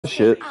Stay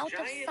Shit. out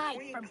of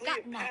sight from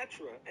Katna.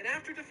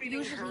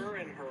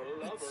 Usually,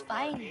 it's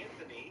fine,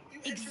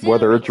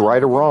 Whether it's exhilarating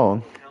right or even.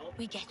 wrong.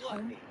 We get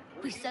home,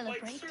 we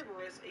celebrate,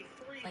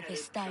 but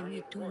this time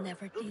you two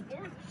never did.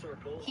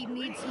 He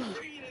needs me.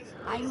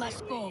 I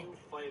must go.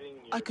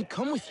 I could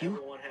come with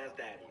you.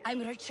 I'm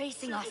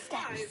retracing our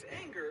steps.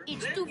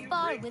 It's too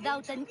far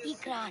without an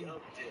Ikran.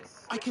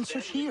 I can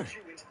search here.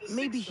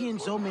 Maybe he and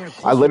Zomer are I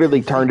closer literally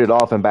than you turned think. it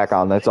off and back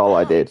on. That's all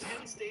I did.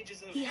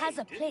 He has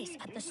a place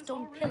at the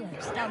stone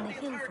pillars down the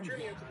hill from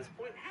here.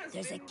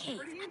 There's a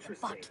cave at the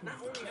bottom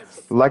of the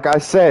cliffs. Like I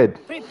said,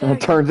 I Prepare your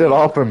turned it gear.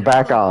 off and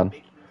back on.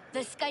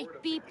 The Sky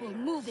people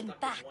move in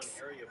packs.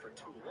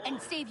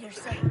 And save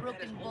yourself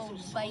broken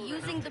bones by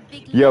using the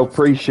big Yo, loads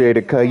to appreciate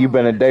break it, your cuz you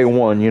been a bones. day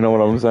one, you know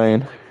what I'm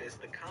saying?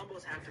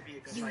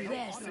 You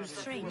wear some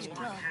strange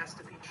clothes.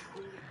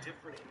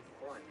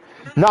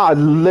 No, I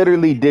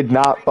literally did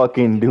not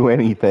fucking do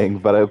anything,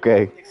 but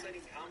okay.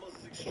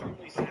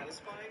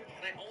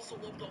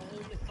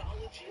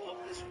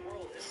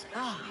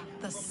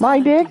 My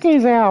dick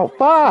is out,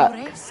 fuck!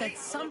 Yorek said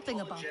something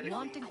about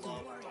wanting to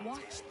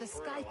watch the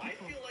sky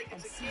people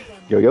and see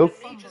them Yo,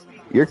 fumble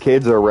about. your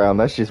kids are around,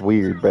 that's just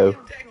weird, bro.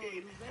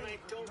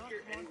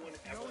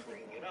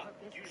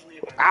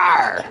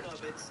 Arr!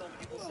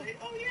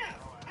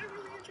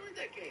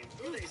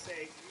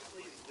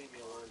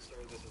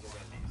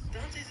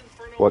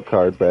 What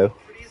card, bro?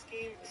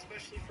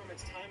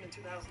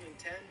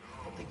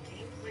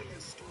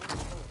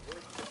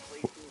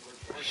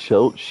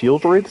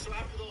 Shieldred?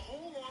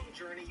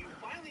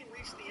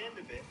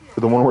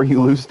 The one where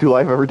you lose 2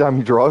 life every time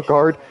you draw a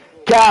card?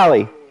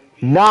 Callie!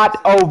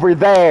 Not over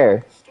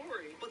there!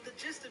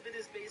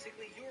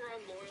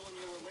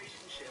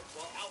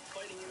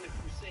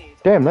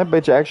 Damn, that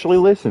bitch actually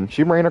listened.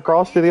 She ran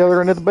across to the other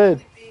end of the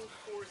bed.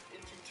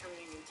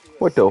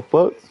 What the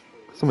fuck?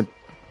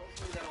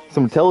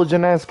 Some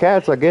intelligent ass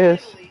cats, I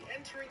guess.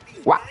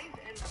 Wow.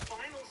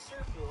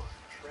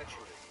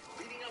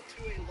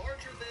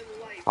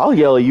 I'll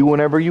yell at you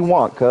whenever you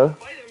want, cuh.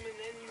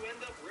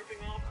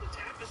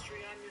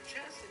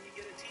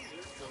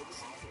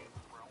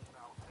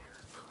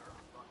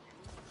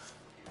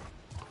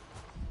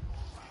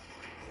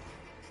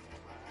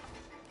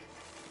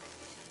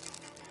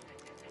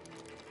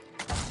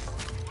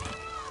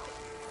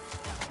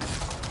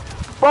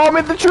 Bro, I'm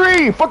in the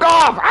tree! Fuck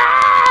off!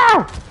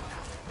 Ah!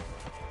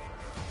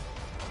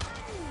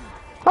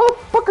 How the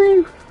fuck are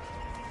you?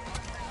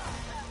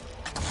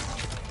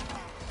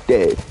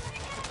 Dead.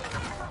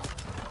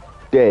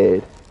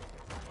 Dead.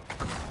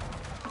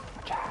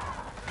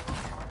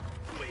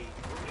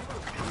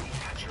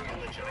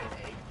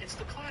 It's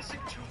the classic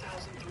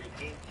 2003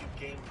 GameCube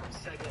game from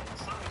Sega and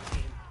Sonic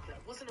Team that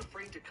wasn't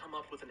afraid to come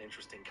up with an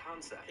interesting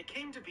concept. It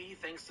came to be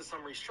thanks to some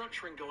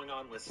restructuring going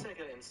on with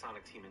Sega and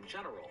Sonic Team in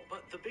general,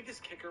 but the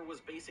biggest kicker was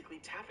basically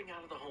tapping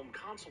out of the home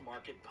console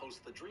market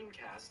post the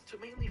Dreamcast to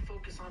mainly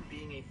focus on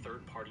being a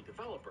third-party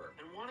developer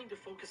and wanting to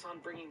focus on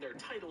bringing their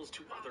titles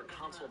to other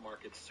console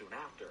markets soon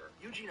after.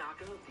 Yuji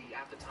Naka, the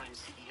at-the-time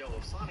CEO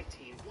of Sonic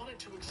Team, wanted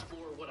to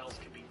explore what else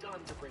could be done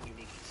to bring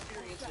unique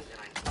experiences and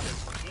ideas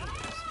to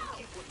gamers and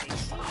keep what made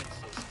Sonic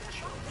so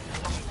special.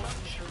 But he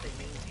wasn't sure they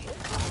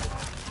maintained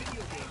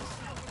video games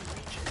have to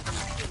reach and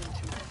appeal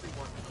to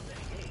everyone of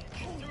any age.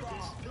 Through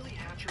this, Billy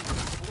Hatcher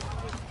was born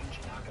with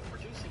Yuji Naka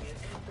producing it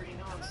and bringing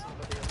on some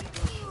of their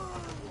legal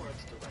Nakamura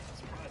to direct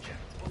this project.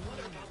 But what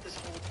about this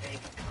whole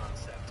egg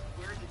concept?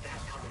 Where did that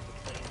come into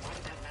play and why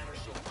did that matter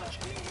so much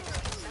in its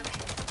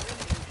conception? When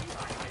interviewed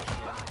by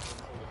IGN a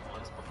handful of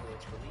months before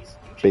its release,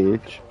 Yuji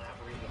Naka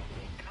elaborated on the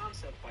egg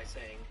concept by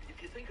saying, if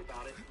you think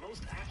about it,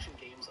 most action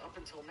games up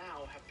until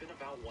now have been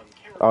about one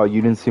character. Oh,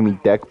 you didn't see me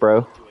deck,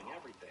 bro? Doing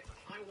everything.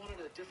 I wanted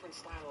a different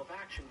style of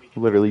action we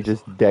could Literally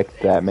just decked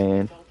that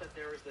man. felt that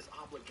there is this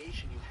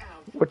obligation you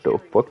have for What the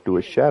caring fuck for do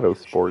a the game shadow that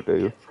you spore shouldn't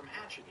do? get from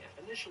hatching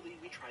it. Initially,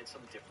 we tried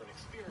some different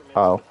experiments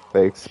Oh, with they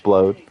hollow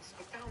explode. eggs,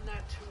 but found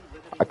that too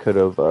limiting I could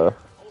have,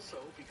 Also,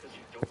 because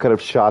you I don't could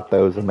have shot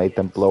those and really made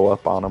them get blow the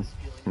up on them.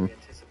 feeling of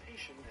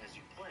anticipation as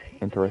you play.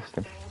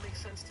 Interesting. That all makes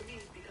sense to me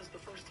because the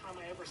first time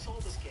I ever saw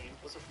this game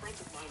was a friend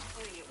of mine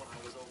playing it when I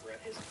was over at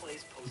his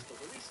place post the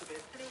release of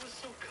it, and it was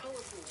so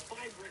colorful,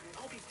 vibrant, and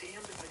I'll be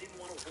damned if I didn't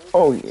want to roll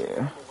Oh things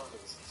yeah. around the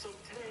levels. So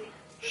today,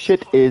 let's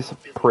Shit talk is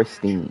about Billy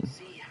pristine. Hatcher,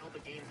 see how the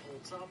game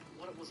holds up,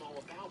 what it was all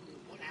about, and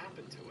what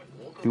happened to it.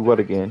 Welcome Do what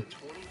back again? to the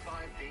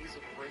 25 Days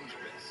of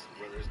Fringemas,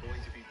 where there's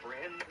going to be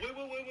brand...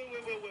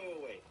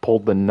 Wait.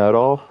 Pulled the nut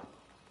off?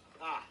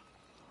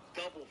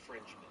 Double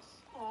Fringemas.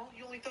 Aw,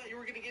 you only thought you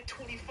were gonna get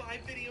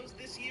 25 videos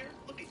this year?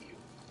 Look at you.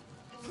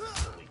 You look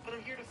silly, but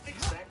I'm here to fix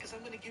that because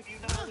I'm gonna give you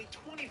not only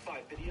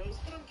 25 videos,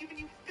 but I'm giving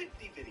you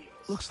 50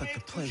 videos. Looks like I the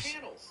have 2 place.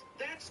 channels.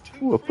 That's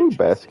 2 Ooh, a food Fringemasses.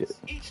 basket.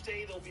 Each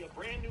day there'll be a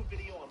brand new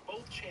video on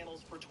both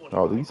channels for 25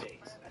 Oh, these days.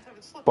 I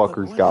haven't slept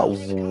fuckers what got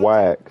else?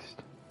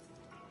 waxed.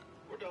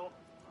 Or don't.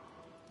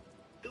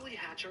 Billy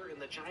Hatcher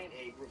and the Giant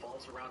Egg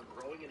revolves around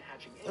growing and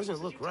hatching eggs Doesn't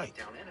as look you right. take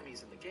down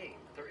enemies in the game.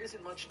 There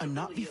isn't much A to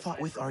not really be fought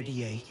aside with from being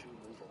RDA. able to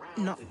move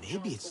around Not and maybe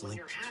jump, it's but when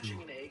you're linked hatching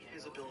to an egg, his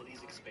his abilities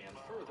expand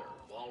further.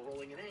 While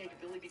rolling an egg,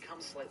 Billy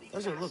becomes slightly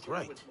Doesn't look faster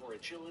right. with more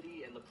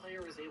agility, and the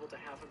player is able to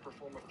have him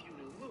perform a few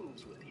new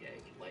moves with the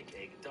egg, like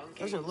egg dunking,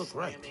 Doesn't look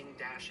right. slamming,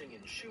 dashing,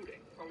 and shooting.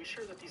 Are we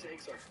sure that these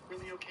eggs are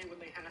really okay when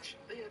they hatch?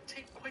 They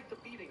take quite the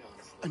beating,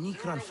 honestly. An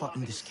Ikran fought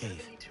in this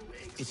cave.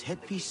 Its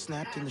headpiece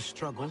snapped in the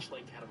struggle,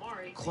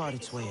 clawed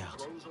its way out.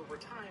 Grows over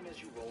time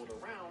as you roll it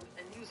around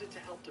and use it to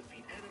help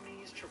defeat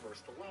enemies, traverse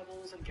the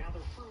levels, and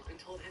gather fruit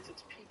until it hits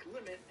its peak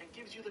limit and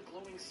gives you the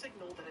glowing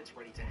signal that it's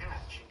ready to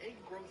hatch. Egg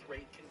growth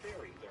rate can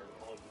vary. They're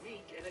all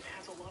unique, and it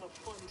adds a lot of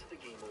fun to the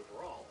game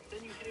overall.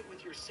 Then you hit it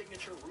with your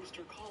signature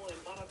rooster call, and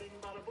bada bing,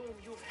 bada boom,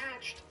 you've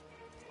hatched.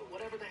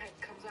 Whatever the heck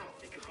comes out.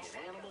 It could be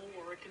an animal,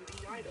 or it can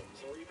be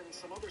items, or even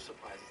some other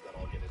surprises that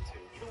I'll get into.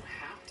 You don't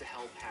have to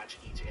help hatch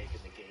each egg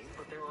in the game,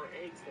 but there are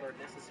eggs that are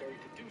necessary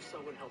to do so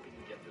in helping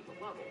you get through the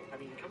level.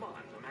 I mean, come on,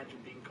 imagine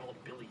being called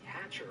Billy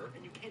Hatcher,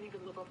 and you can't even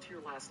live up to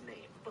your last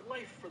name. But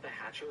life for the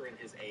Hatcher and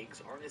his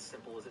eggs aren't as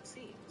simple as it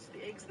seems.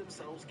 The eggs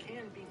themselves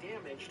can be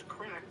damaged,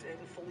 cracked,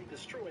 and fully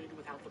destroyed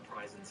without the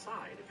prize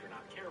inside if you're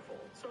not careful.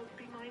 So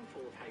be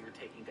mindful of how you're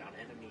taking down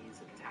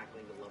enemies and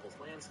tackling the level's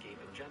landscape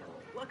in general.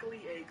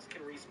 Luckily, eggs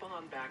can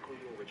respawn back where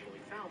you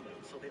originally found them,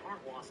 so they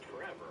aren't lost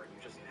forever, and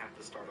you just have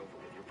to start over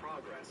with your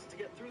progress. To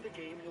get through the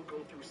game, you'll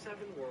go through 7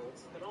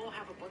 worlds that all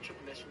have a bunch of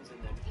missions in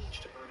them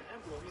each to earn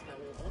emblems that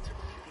will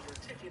ultimately be your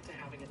ticket to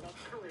having enough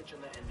courage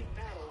in the ending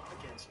battle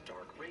against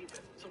Dark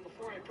Raven. So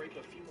before I break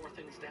a few more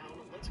things down,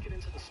 let's get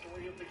into the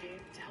story of the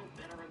game to help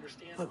better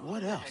understand But what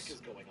the else? heck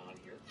is going on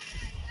here.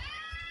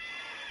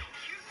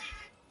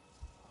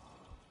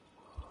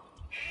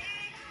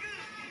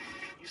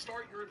 You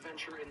start your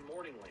adventure in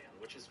Morningland,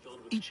 which is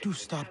filled with Itu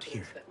stopped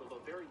here. that live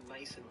a very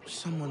nice and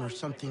peaceful Someone or life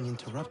something that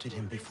interrupted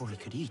him before he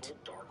could eat.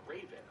 Dark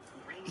Raven,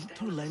 who rains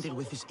Itu down landed the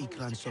with his soul of Ikran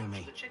crows to Some.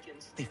 capture the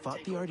chickens They and fought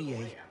take the over RDA.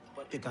 land.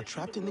 But They in got the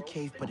trapped human in the world,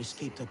 cave they but don't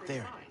escaped seem up pretty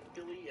there. fine.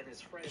 Billy and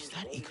his friends, Is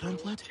that Golden Ikran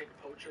Goat, blood? Chick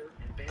Poacher,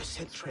 and A Bantam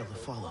scent trail to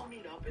Scrambler follow. all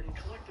meet up and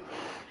collectively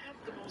have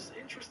the most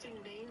interesting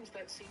names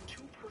that seem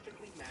too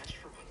perfectly matched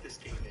for what this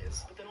game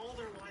is. But then all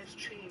their lives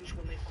change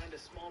when they find a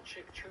small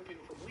chick chirping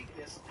from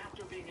weakness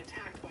after being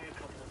attacked by a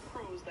couple of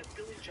crows that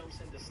Billy jumps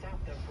in to stop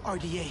them from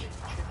RDA.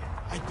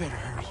 I'd better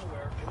hurry.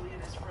 Nowhere, Billy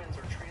and his friends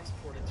are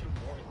transported to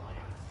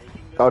Morningland,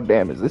 making Oh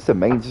damn, is this a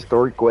main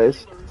story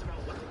quest? Billy learns about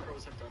what the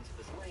crows have done to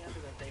this land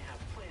and that they have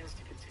plans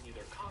to continue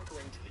their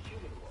conquering to the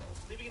human world,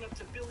 leaving it up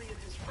to Billy and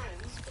his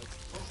friends, but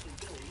mostly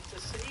Billy, to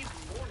save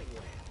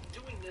Morningland.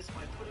 Doing this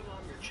by putting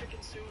on your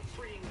chicken suit,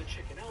 freeing the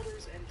chicken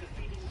elders, and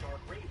defeating Dark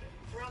Raven.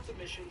 Throughout the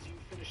missions you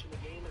finish in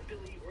the game,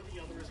 Billy or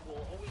the others will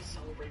always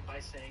celebrate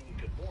by saying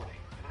good morning.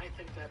 And I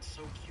think that's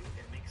so cute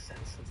and makes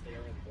sense since they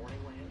are in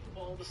Morningland.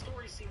 While the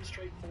story seems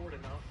straightforward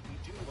enough, we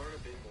do learn a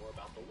bit more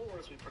about the lore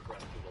as we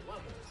progress through the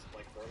levels,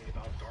 like learning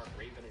about Dark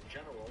Raven in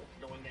general,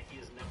 knowing that he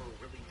is never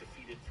really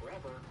defeated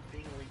forever,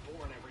 being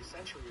reborn every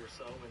century or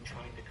so, and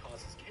trying to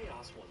cause his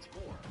chaos once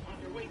more. On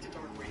your way to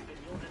Dark Raven,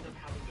 you'll end up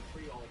having to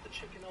free all of the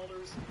chicken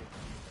elders.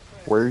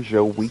 Where's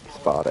your weak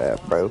spot at,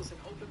 bro? And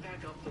open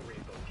back up the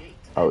Rainbow Gate.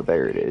 Oh,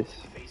 there it is.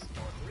 Face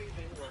Dark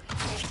Raven, where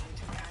he's trying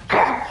to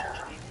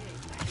hatch a egg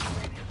that can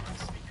grant him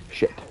to speak to the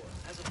Shit. power.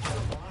 As a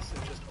final boss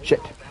and just Shit.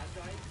 overall bad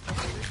guy, Dark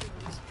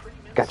Raven is pretty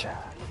menacing. Gotcha.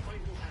 And the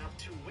fight will have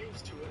 2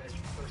 waves to it as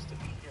you first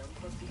defeat him,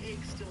 but the egg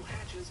still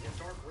hatches and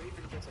Dark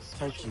Raven gets a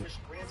Thank special you wish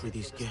granted for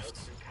these this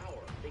gifts. ultimate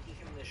power, making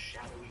him this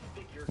shadowy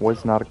figure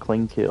Was not a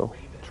clean kill.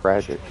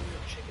 Tragic. destroying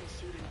your chicken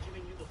suit and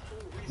giving you the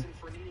full reason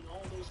for needing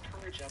all those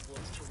courage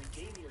emblems to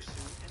regain your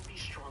suit and be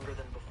stronger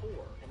than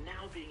before. And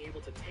now being able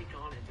to take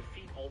on and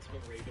defeat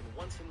Ultimate Raven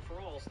once and for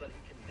all so that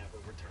he can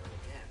never return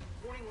again.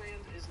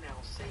 Morningland is now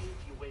saved.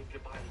 You wave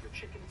goodbye to your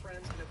chicken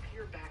friends and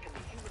appear back in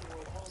the human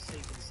world all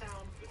safe and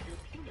sound with your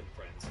human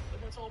friends.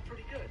 And that's all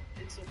pretty good.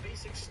 It's a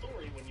basic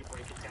story when you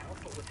break it down,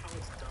 but with how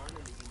it's done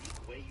and the unique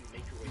way you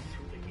make your way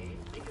through the game,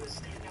 make it a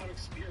standout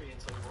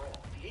experience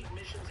overall. The 8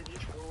 missions in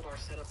each world are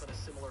set up in a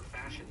similar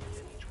fashion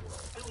within each world.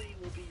 Billy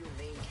will be your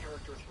main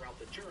character throughout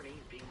the journey,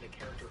 being the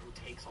character who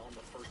takes on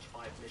the first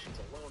 5 missions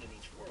alone in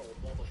each world,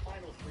 while the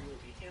final 3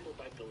 will be handled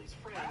by Billy's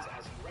friends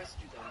as you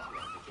rescue them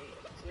throughout the game.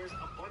 So there's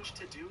a bunch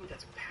to do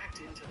that's packed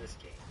into this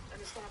game.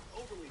 And it's not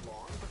overly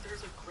long, but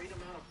there's a great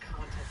amount of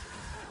content to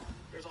be found.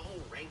 There's a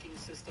whole ranking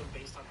system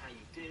based on how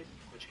you did,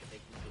 which can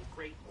make you feel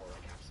great or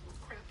like absolute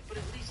crap, but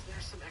at least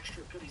there's some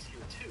extra goodies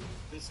here too.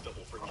 This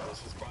double for news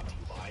is brought to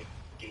you by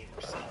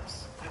Gamer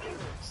Subs. Have you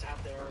ever sat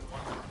there and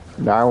wondered?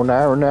 No,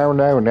 no, no,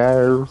 no,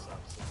 no. Got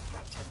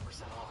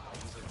 10% off by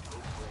using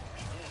code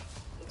BRIDGE.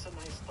 Yeah, it's a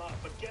nice thought,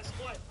 but guess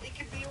what? It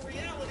can be a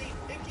reality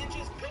if you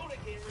just go to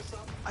Gamer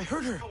Subs. I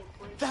heard her. Code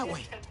BRIDGE, That get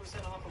way.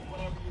 10% off of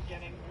whatever you're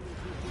getting.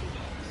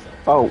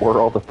 Oh, where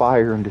all the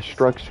fire and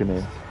destruction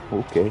is.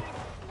 Okay.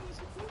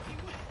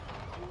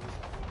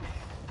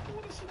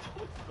 What is it?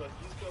 But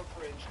use code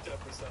BRIDGE,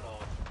 10%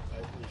 off. I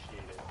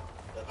appreciate it.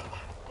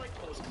 Like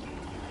most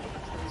games,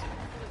 there's an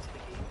element to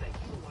the game that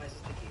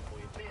utilizes the Game Boy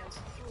Advance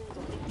through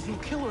the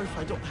You'll kill her if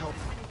I don't help.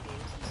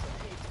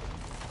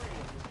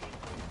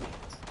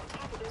 On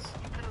top of this,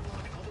 you can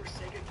unlock other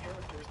Sega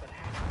characters that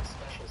hatch with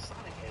special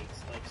Sonic eggs,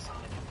 like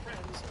Sonic and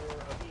Friends or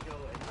Amigo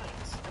and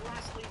Knights. And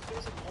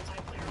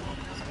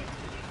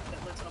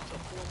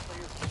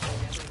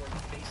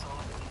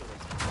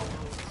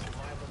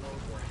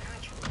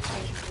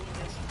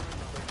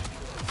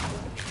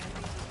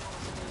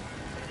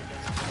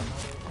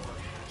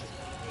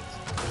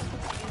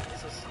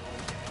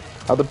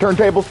the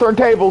turntables,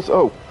 turntables!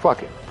 Oh,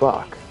 fucking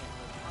fuck.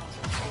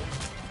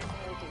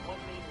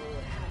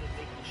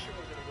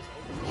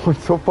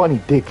 What's so funny,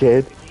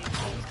 dickhead?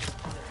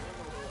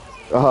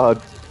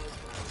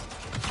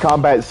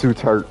 Combat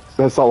suits hurt.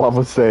 That's all I'm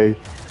gonna say.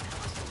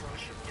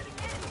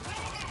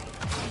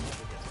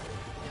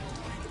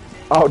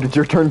 Oh, did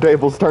your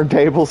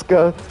turntables,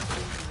 Gus?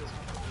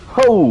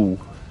 Oh!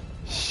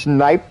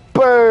 Sniper!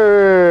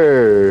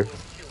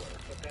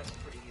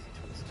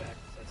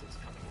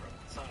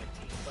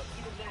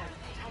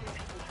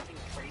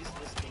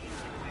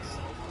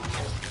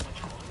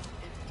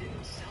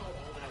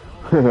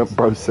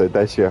 Bro said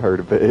that shit hurt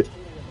a bit.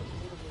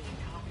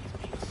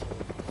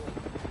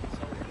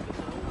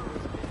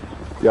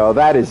 Yo,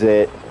 that is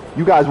it.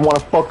 You guys wanna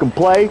fucking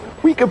play?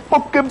 We can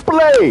fucking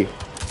play!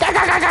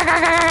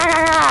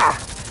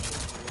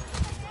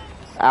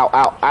 Ow,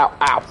 ow, ow,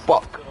 ow,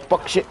 fuck.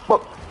 Fuck, shit,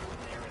 fuck.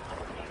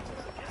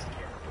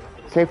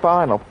 Okay,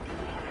 fine, I'll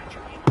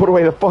put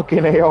away the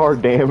fucking AR,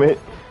 damn it.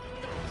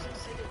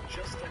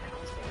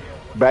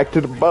 Back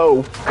to the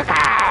bow.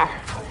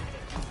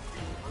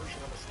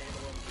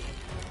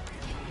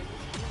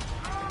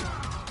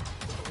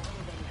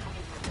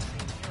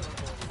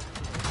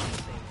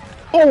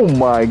 Oh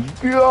my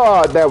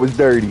god, that was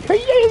dirty. Fuck.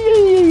 The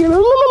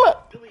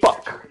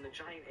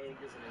Giant Egg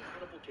is an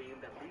incredible game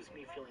that leaves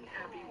me feeling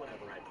happy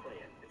whenever I play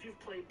it. If you've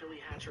played Billy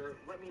Hatcher,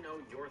 let me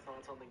know your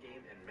thoughts on the game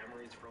and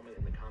memories from it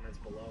in the comments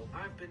below.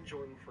 I've been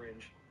Jordan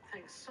Fringe.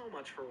 Thanks so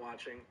much for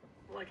watching.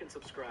 Like and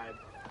subscribe.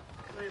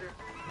 Later.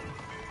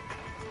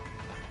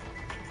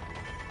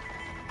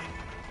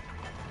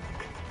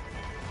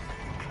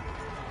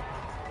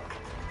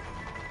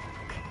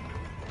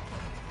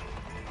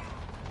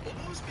 Well,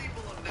 most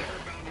people have never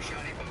found a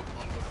shiny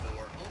Pokemon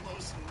before.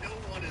 Almost no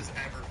one has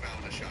ever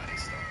found a shiny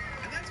starter.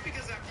 And that's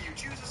because after you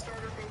choose a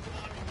starter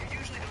Pokemon, you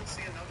usually don't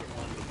see another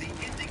one. But the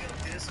Indigo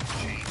Disc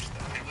changed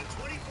that. And with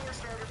 24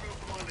 starter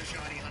Pokemon to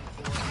shiny hunt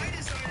for, I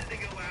decided to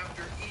go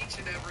after each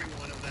and every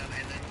one of them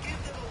and then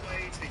give them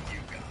away to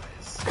you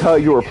guys.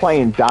 Cuz you were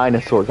playing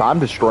dinosaurs.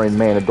 I'm destroying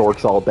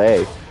Manadorks all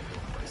day.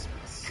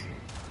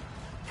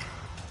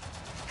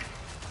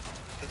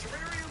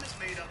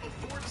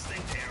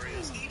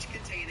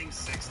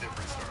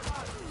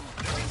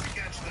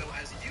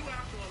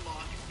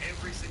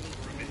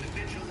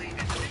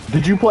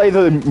 Did you play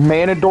the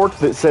Manadork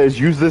that says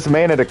use this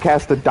mana to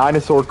cast a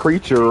dinosaur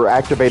creature or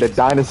activate a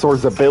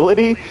dinosaur's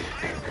ability?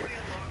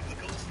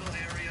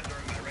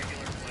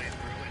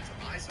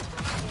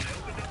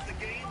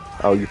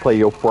 Oh, you play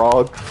your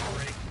frog?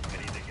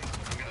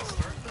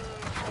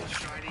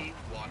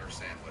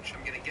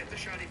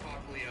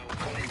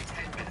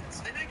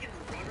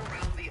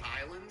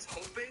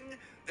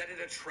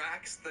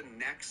 Attracts the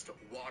next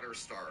water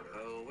starter.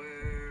 Oh,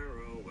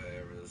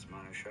 where is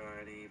my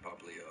shiny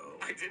Poplio?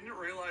 I didn't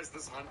realize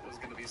this hunt was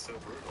going to be so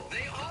brutal.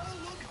 They all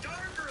look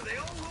darker. They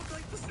all look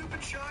like the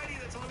stupid shiny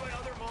that's on my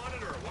other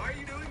monitor. Why are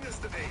you doing this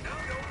to me? No,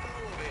 don't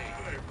follow me.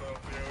 Hey,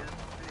 Poplio.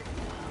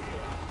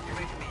 You're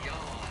making me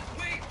yawn.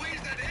 Wait,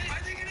 is that it? I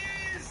think it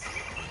is.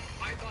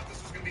 I thought this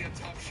was going to be a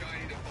tough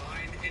shiny to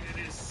find, and it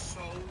is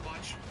so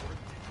much more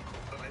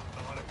difficult than I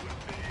thought it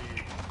would be.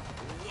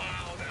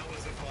 Wow, that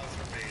was a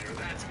buzzer beater.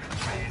 That's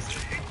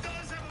amazing. It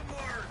does have a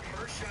mark.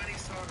 First shiny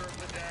starter of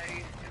the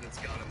day, and it's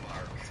got a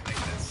mark. Let's make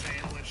that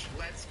sandwich.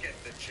 Let's get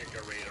the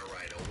Chikorita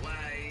right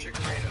away.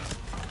 Chikorita,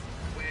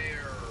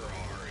 where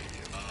are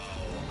you?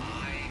 Oh,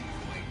 I'm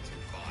going to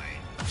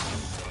find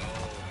so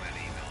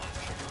many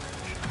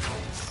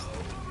non-Chikoritas.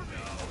 Oh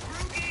no.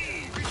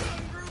 Grookey! We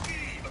found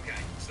Grookey!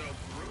 Okay, so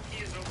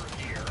Grookey is over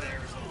here.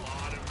 There's a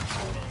lot of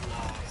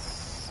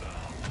loss.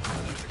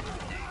 There's a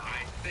Grookey.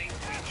 I think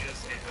we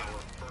just hit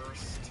our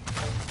first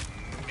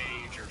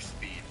major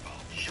speed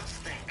bump.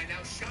 Just that. And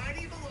now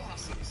Shiny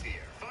Velossum's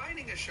here.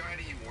 Finding a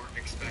shiny you weren't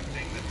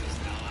expecting that does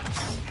not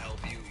help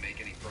you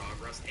make any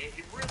progress, it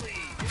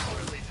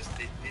really just,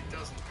 it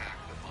doesn't pack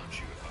the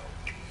punch you would hope.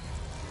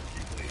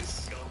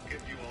 Please, I'll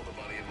give you all the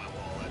money in my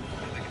wallet.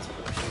 I think it's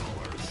 $40.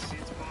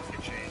 It's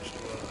pocket change to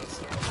a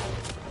Star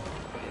Wars.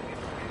 But it'd be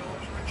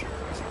 $40 richer.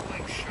 I start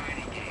playing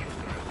shiny games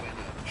and I win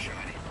a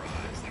shiny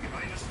prize. Like if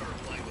I just start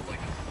playing with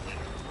like a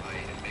glitter,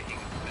 right, and making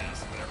a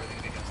mess, but everything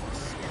becomes all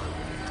smart.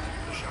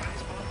 The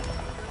shiny's fun.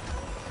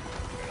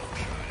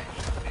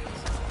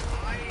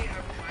 I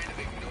have kind of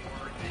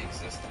ignored the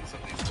existence of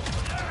these.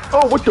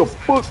 Oh, what the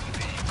fuck?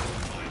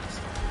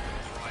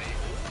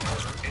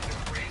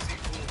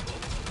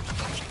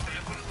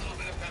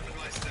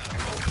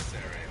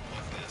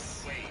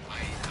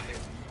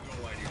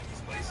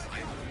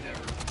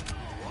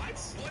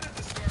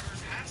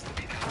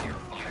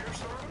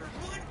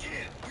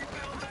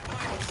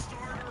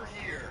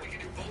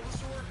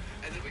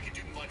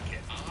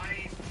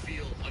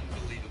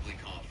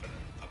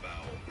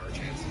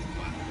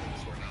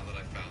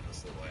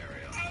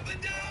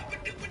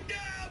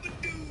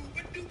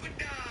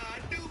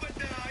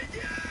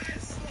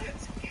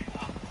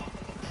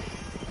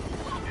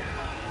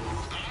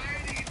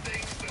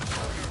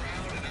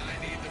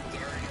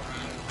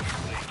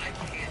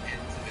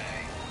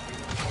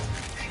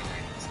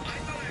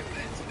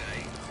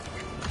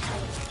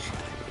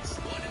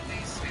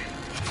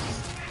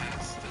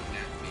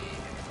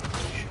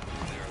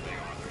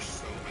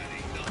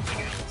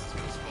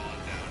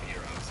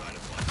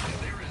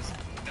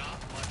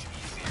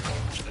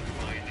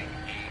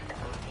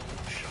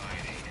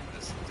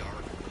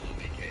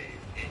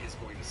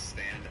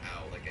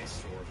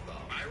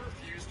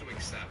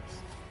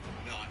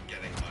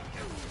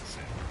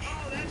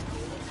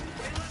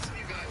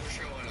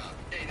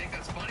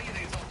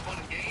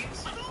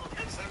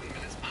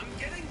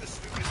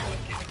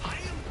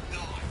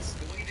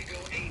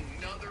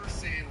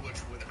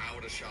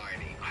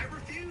 shiny. I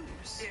refuse.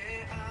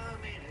 Yeah,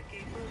 I'm in a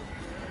game full of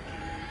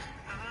rookies.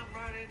 I'm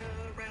riding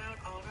around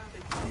on a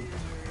big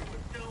lizard,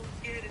 but don't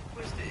get it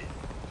twisted.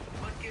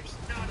 Mudkip's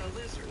not a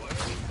lizard. What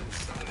is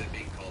instead of it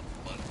being called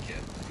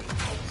Mudkip?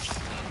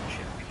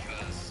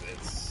 Because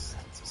it's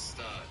a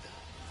stud.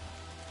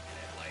 And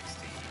it likes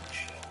to eat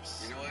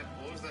chips. You know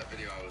what was that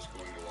video I was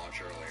going to watch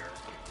earlier?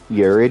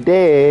 You're a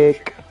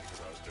dick.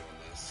 Because I was doing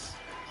this.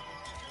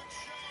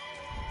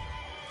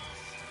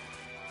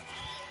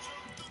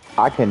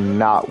 I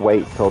cannot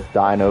wait till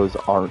dinos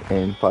aren't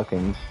in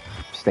fucking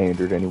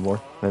standard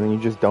anymore. And then you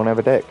just don't have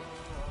a deck.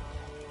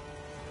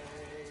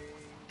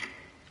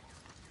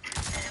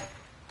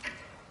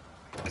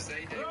 To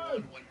say day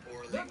one went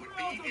poorly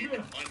would be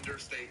an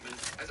understatement.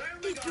 As I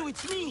only Iku,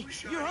 it's me,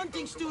 your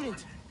hunting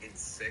student. In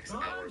 6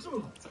 hours of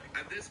hunting.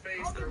 At this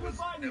pace, there was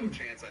no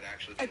chance I'd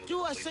actually be able to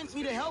Atua complete sent this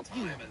me to video help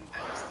in you. time, and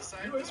I just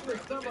decided to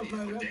scrap the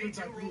video. When day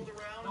 2 rolled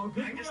around,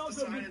 I just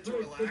decided to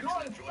relax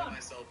and enjoy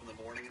myself in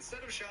the morning instead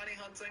of shiny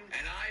hunting,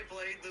 and I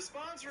played the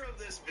sponsor of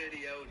this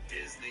video,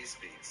 Disney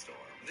Speedstorm.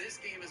 This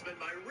game has been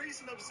my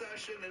recent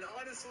obsession, and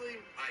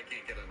honestly, I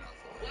can't get enough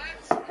of it.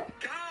 Let's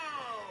go!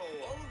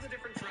 All of the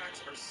different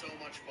tracks are so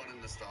much fun and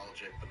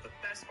nostalgic, but the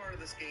best part of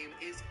this game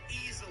is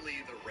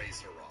easily the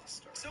racer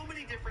roster. So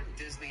many different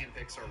Disney and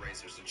Pixar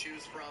racers to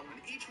choose from,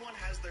 and each one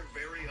has their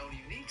very own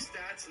unique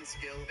stats and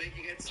skill,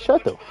 making it so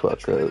Shut much the fun to fuck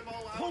try up. them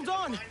all out Hold and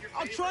on, find your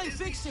I'll try and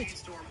favorite. fix it. Disney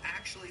Speedstorm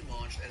actually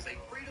launched as a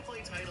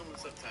free-to-play title in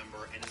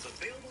September and is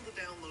available to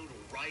download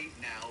right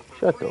now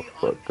for Shut the free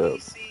on fuck up.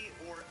 PC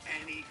or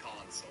any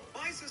console.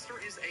 My sister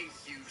is a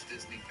huge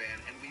Disney fan,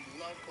 and we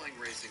love playing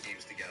racing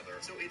games together,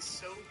 so it's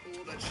so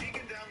cool that she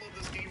can download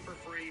this game for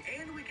free,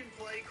 and we can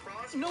play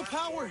cross-platform No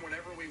power.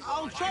 whenever we want.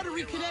 I'll try to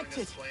finally reconnect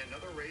allowing us it. to play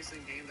another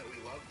racing game that we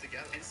love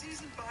together. And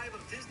Season 5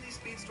 of Disney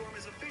Speedstorm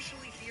is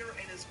officially here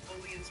and is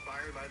fully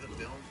inspired by the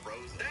film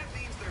Frozen. That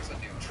means there's a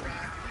new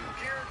track, new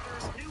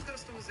characters, new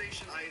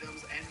customization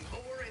items, and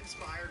more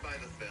inspired by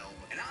the film.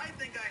 And I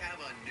think I have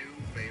a new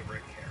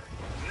favorite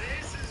character.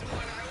 This is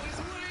what I was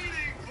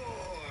waiting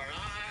for!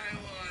 I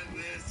want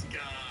this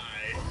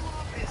guy!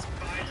 Olaf is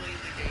finally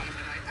in the game,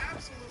 and I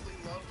absolutely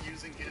love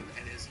using him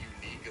and his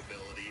unique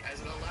ability, as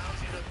it allows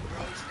you to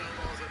throw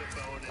snowballs at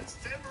opponents,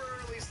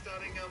 temporarily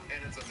stunning them, and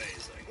it's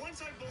amazing.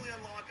 Once I fully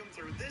unlock him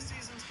through this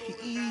season's Golden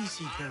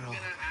Pass, Easy, I'm girl.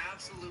 gonna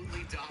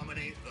absolutely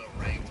dominate the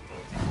ranked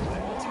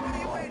multiplayer. So what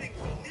are you waiting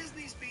for?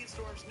 Disney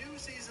Speedstorm's new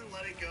season,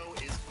 Let It Go,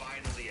 is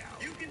finally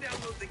out. You can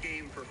download the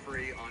game for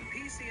free on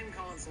PC and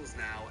consoles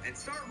now, and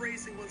start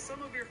racing with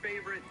some of your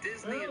favorite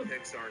Disney and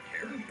Pixar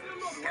characters.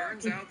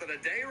 Turns out that a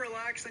day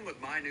relaxing with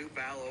my new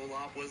pal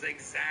Olaf was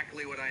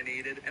exactly what I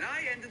needed, and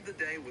I ended the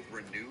day with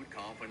renewed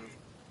confidence.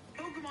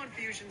 Pokemon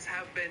fusions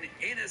have been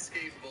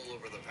inescapable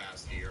over the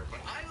past year, but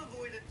I've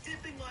avoided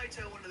dipping my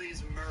toe into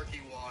these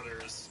murky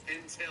waters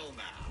until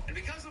now. And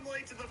because I'm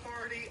late to the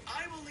party,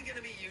 I'm only going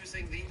to be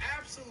using the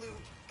absolute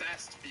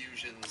best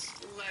fusions,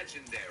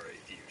 legendary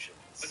fusions.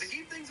 But to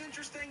keep things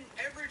interesting,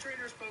 every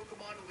trainer's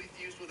Pokemon will be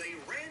fused with a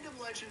random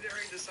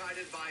legendary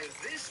decided by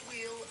this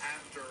wheel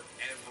after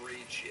every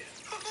gym.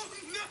 Oh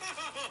no!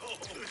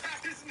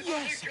 That is not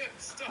Yes, a good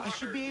start. I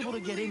should be able to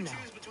get in now.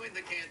 Choose between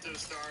the Kanto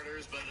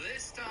starters, but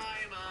this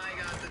time I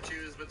got to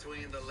choose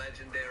between the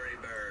legendary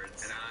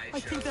birds, and I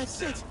think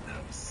that's it.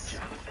 Zapdos.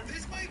 Jonathan,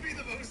 this might be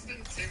the most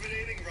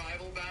intimidating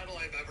rival battle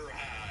I've ever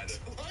had.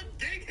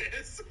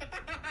 Gigas!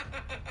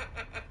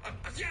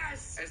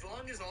 Yes! As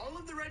long as all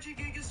of the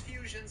Regigigas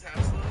fusions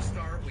have slow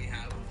start, we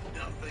have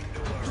nothing to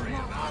worry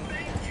about.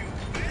 Thank you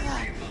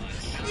very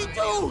much. Me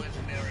too!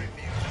 Legendary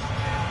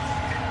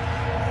fusion.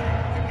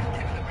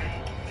 Give it a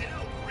beat.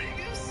 Ditto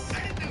Regus? I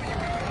didn't know you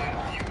could go and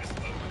fuse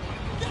Pokemon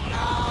in the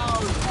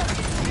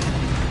water.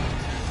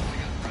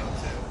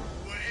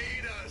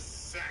 Wait a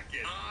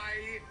second.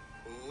 I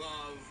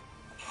love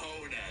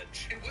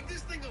Honedge. And would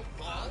this thing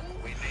evolve?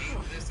 We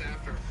named this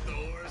after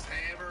Thor's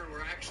hammer, and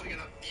we're actually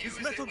gonna fuse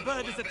This metal it with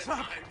bird is a weapon.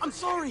 trap. I'm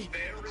sorry.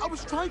 I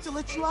was trying to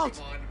let you out.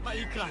 Pokemon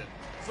Maika, fusion.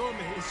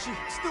 Zome, is she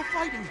still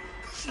fighting?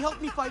 She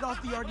helped me fight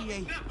off the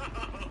RDA.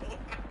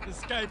 The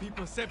Sky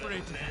People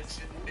separated us.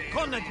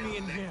 Cornered me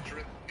in here.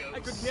 I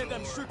could hear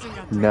them shooting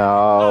at me.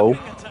 No.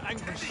 laughing at her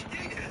anguish.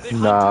 They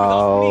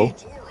No. hunt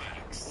without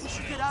meat. We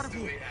should get out of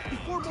here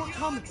before more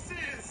come.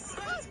 Let's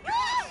go!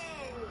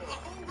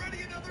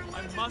 Already another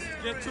I must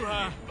legendary. get to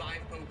her.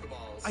 5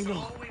 Pokeballs. I know.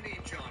 All we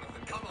need,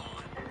 Jonathan. Come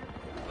on.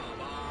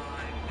 Come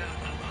on.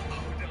 No,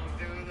 don't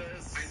do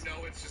this. I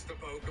know it's just a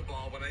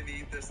Pokeball, but I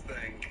need this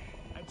thing.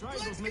 I tried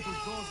those metal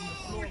claws in the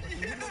floor, but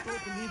they would not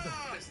open either.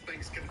 This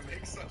thing's gonna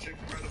make such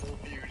incredible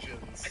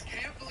fusions. I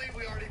can't believe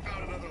we already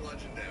found another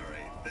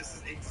legendary. This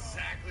is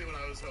exactly what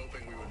I was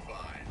hoping we would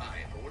find.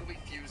 Alright, but what are we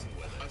fusing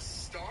with? A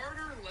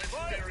starter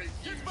legendary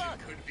fusion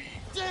could be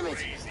Damn it!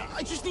 crazy.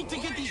 I just need to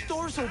get these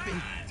doors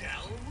open.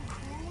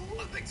 Delcruel?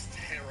 That thing's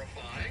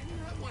terrifying.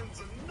 That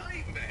one's a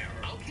nightmare.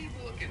 I'll keep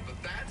looking, but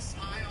that's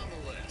high on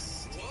the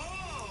list.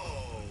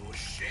 Whoa!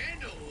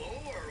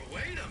 Chandelure!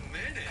 Wait a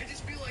minute. I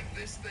just feel like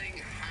this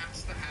thing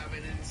has to have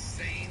an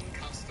insane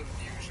custom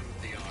fusion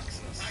with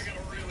Deoxys. I got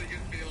a really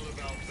good feeling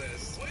about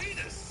this. Wait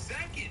a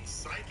second.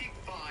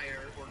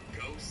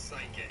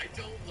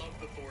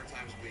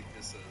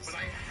 weaknesses, but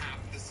I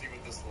have to see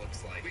what this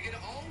looks like. We can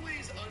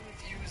always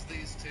unfuse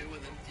these two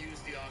and then fuse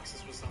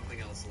Deoxys with something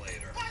else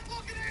later.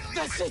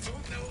 That's it! I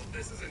don't know if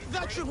this is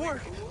That should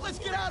work! cool. Let's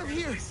get out of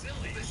here!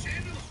 Silly. The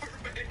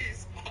Chandelure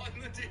base on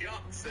the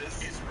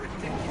Deoxys is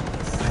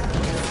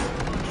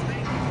ridiculous.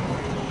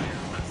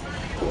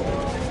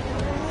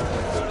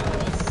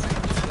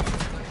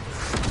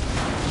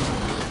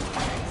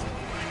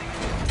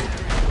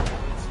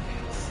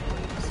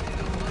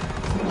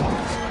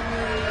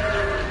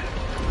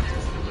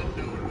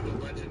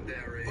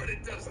 But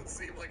it doesn't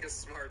seem like a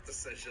smart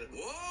decision.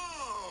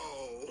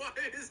 Whoa! Why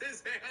is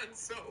his hand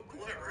so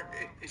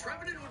blurry?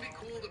 Trevenant would be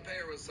cool to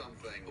pair with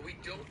something, but we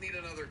don't need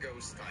another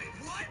ghost type.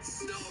 What?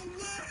 No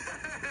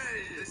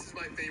way! This is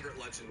my favorite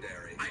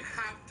legendary. I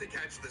have to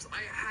catch this.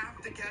 I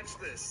have to catch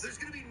this. There's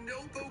gonna be no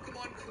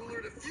Pokemon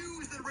cooler to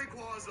fuse than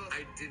Rayquaza.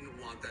 I didn't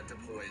want that to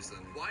poison.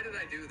 Why did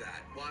I do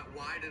that?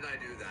 Why did I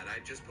do that? I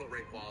just put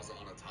Rayquaza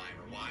on a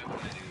timer. Why would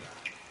I do that?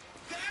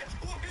 That's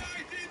why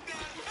I did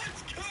that!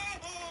 Let's go!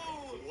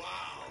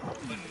 Wow.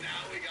 But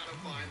now we gotta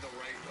find the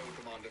right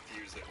Pokemon to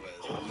fuse it with.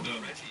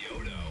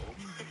 Regiodo.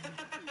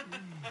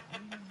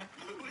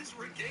 Who is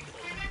Regigigas?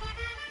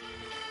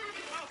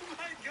 Oh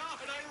my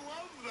god, I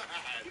love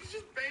that! He's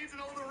just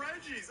painted all the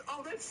Reggies.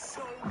 Oh, that's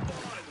so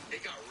fun.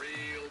 It got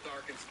real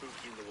dark and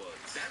spooky in the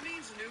woods. That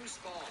means new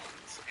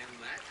spawns, and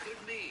that could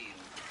mean...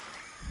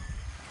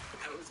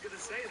 I was gonna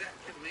say that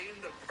could mean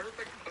the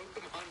perfect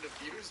Pokemon to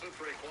fuse with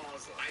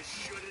Rayquaza. I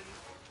shouldn't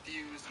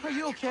fuse Are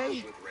you okay?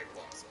 Magikarp with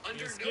Rayquaza.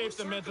 Under no escaped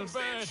the metal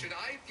circumstance bird. should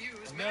I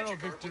fuse A narrow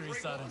Magikarp victory, with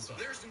Rayquaza. Sarenthal.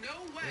 There's no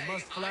way You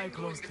must fly I'm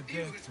close going to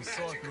death fuse to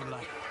sort your Magikarp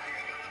life.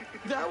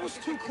 That was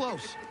too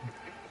close.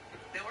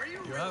 Now, are you You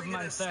really have my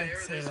gonna stare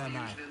thanks, this Sailor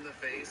Knight. fusion in the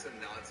face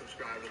and not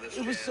subscribe to this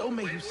It was channel? Zome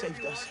Wait, who weren't saved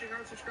you us. watching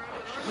Aren't Subscribed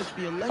to us? Must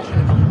be a legend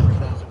of Pokemon.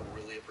 Rayquaza will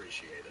really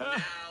appreciate it. Now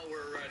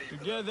we're ready for the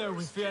Together we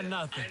first fear hit.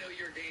 nothing. I know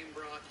your game,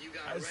 Brock. You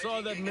got I saw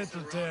that Regigigas metal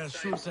and tear Rock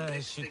shoot types her as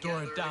mixed she tore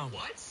it together. down.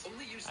 What?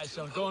 Only use I two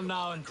shall go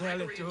now Pokemon, and tell it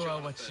Gregory to and her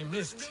what Jonathan. she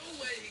missed. There's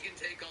no way he can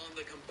take on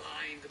the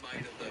combined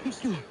might of those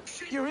two.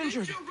 Shit, You're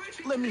injured.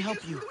 Let me help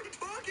Regigigas, you. What are we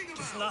talking about?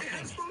 It's nothing.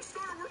 It's supposed to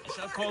start. We're I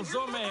shall fine.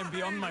 call We're Zome and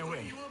be on my way.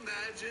 Can you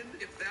imagine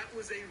if that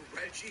was a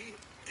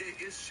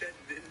Regigigas Shed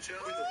Ninja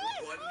with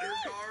a Wonder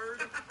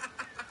Card?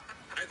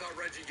 I thought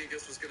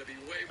Regigigas was going to be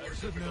way more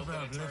should difficult never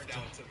than it have turned left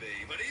out to be.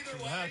 But either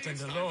She way, had it's and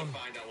time alone. to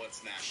find out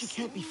what's next. She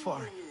can't be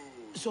far.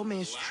 Ooh. Zome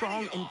is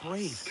strong and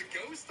brave. The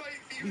Ghost type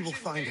We will fusions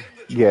find and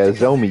her. the Yeah, Dragon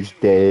Zome's fusion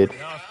dead. were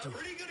You have to.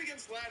 pretty good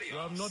against Latios. You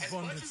have not As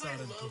bonded much as I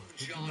Sarenthal. love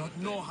You do Jonathan not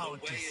know how the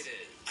it way is.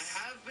 I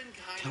have been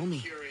kind Tell of me.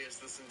 curious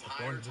this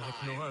entire bond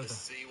like no time other. to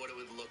see what it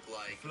would look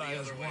like Fly the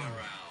as other way one.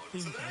 around.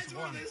 Think So as that's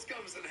where one. this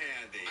comes in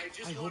handy. I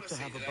just I hope want to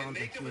see, have a did bond I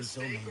make like a you and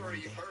mistake, Zome or are one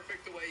you day.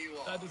 perfect the way you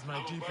are? That is my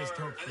I'm a deepest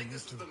bird. hope I for think you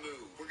this is two. the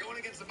move. We're going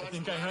against a bunch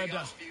think of I heard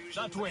Latios that. fusions,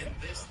 That way. and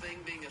this thing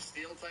being a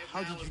steel type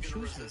How now did is you going to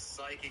choose her? resist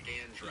psychic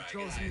and dragon.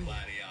 chose Hey, me.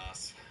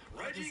 Latios.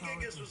 That is how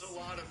it Regigigas was is. a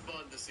lot of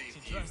fun to see She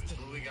fused. trusted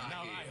What we me. got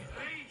Now here?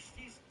 I-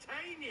 She's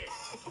tiny.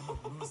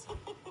 Lose her.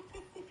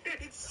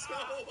 It's so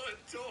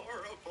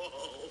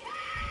adorable.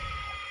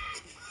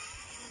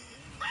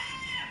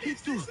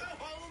 Pitu, So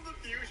all of the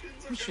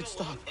fusions are We should gonna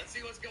stop. look- Let's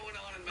see what's going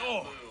on in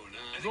No. Mount Moon.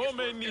 I think Zome it's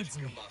worth needs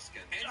catching me.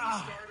 Combuskin. Any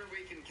Ah. starter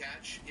we can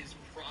catch is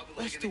probably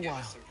Rest going to a give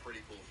while. us some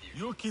pretty cool fusions.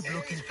 You keep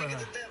looking for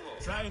her.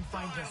 Try and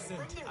find her From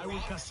scent. the I will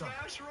Rock catch up.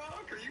 Smash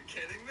Rock? Are you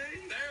kidding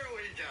me? There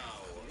we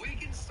go. We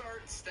can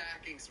start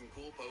stacking some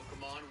cool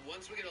Pokemon.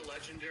 Once we get a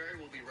legendary,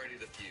 we'll be ready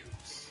to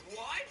fuse.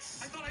 What?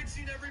 I thought I'd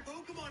seen every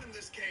Pokemon in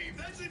this cave.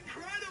 That's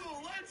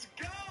incredible. Let's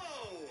go.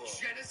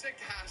 Genesect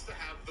has to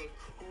have the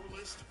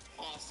coolest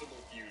possible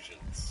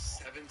fusions.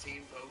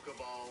 17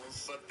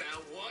 Pokeballs, but that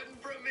one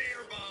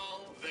Premier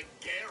Ball, the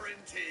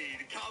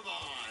guaranteed. Come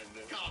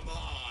on. Come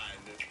on.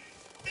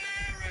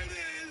 There it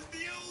is,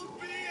 the old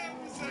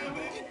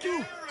BM7.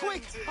 Pitu,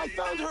 quick! I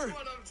found her! That's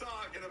what I'm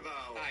talking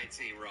about. Hi,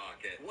 Team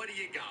Rocket. What do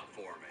you got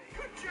for me?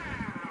 Good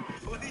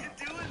job. What are you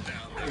doing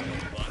down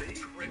there, buddy?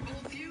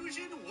 Triple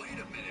fusion? Wait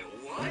a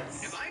minute. What?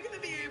 Am I going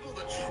to be able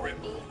to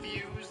triple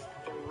fuse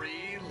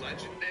 3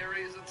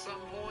 legendaries at some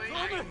point?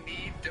 I Zome!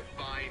 need to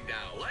find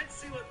out. Let's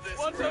see what this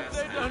What have grass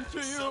they done has. to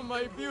you, Something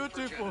my for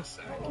beautiful?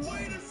 Genesect.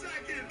 Wait a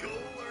second.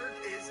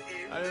 Golurk is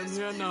in I am this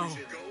here now.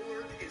 fusion.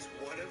 Golurk is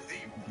one of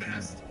the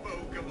best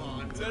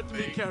Pokemon to Let me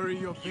make carry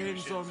your pain,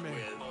 fusions Zome. with.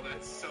 Oh,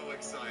 that's so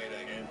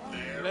exciting. And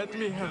there Let we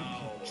me help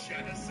go.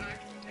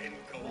 Genesect and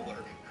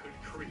Golurk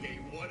could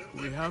create one of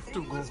the We have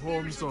to go coolest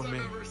home, fusions Zome.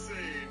 I've ever seen.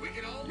 We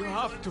can always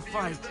have to unfuse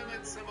fight, them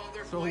at some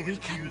other so point we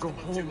and can fuse go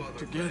them with 2 home other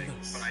together.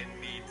 things. But I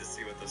need to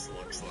see what this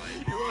looks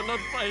like. You are not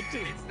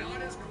fighting. It's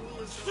not as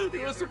cool as some of the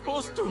You are other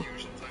supposed Golurk to.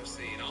 fusions I've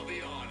seen, I'll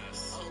be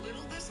honest. A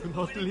little Do disappointed,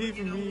 not leave but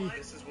you know me. what?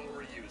 This is what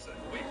we're using.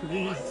 Wait,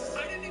 Please.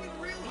 what? I didn't even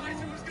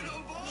realize it was gonna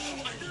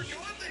evolve. I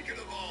forgot they could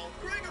evolve.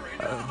 Gregory,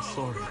 no! I'm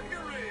sorry.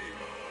 Gregory!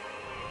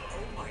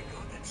 Oh my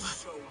god, that's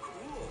so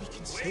cool. We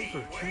can save her,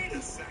 Wait can't we?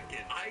 a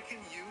second. I can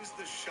use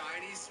the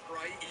shiny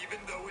sprite even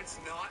though it's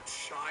not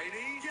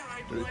shiny? Yeah,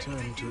 I'd like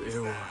Return to to use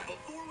Ewa. that.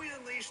 Before we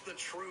unleash the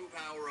true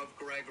power of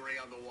Gregory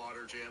on the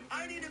water, Jim.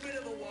 I need a bit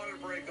of a water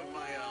break of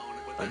my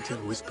own. Until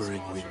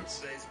whispering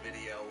winds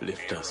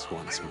lift us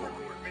once more.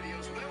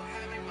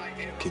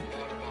 Kindred.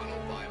 Water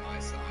bottle by my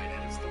side,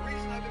 and it's the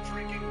reason I've been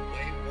drinking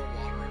way more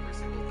water every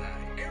single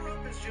day. Air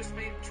Up has just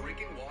made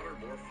drinking water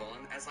more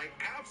fun, as I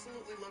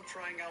absolutely love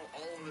trying out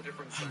all of the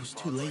different I was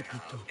scent too pods late, I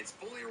have. Victor. It's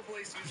fully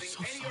replaced I'm using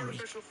so any sorry.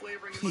 artificial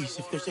flavoring in Please,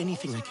 my if there's water.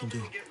 anything I Also can do.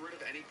 helping me get rid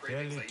of any cravings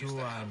I Fairly used to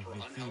have too for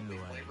and unhealthy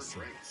with flavored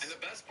feel drinks. And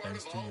the best part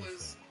Thanks of to all you,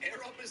 is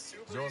Air Up is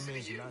super Zormi's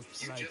easy to last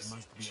use. You flight just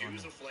must be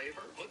choose on a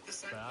flavor, put the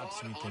scent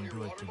Perhaps pod we on can your do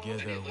it water bottle,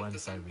 together and you let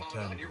the once I scent pod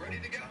return on, you're ready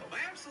to home. go.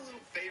 My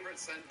absolute favorite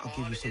scent I'll pod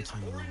give you some is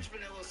time alone. Orange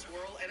Vanilla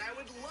Swirl, and I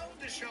would love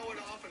to show it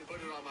off and put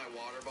it on my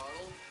water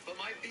bottle, but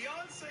my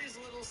fiance's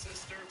little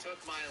sister took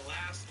my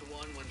last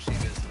one when she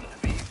visited. To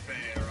be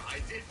fair, I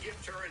did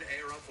gift her an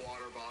Air Up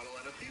water bottle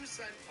and a few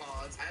scent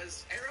pods,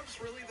 as Air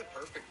Up's really the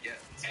perfect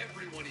gift.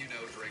 Everyone you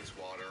know drinks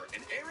water,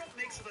 and Air Up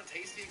makes it a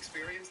tasty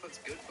experience that's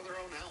good for their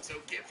own health. So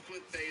gift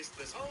with taste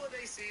this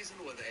holiday season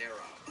with Air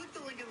Up. Click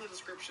the link in the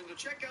description to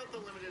check out the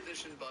limited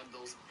edition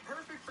bundles,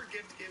 perfect for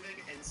gift giving,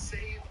 and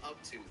save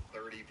up to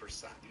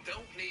 30%.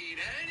 Don't need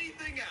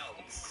anything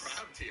else.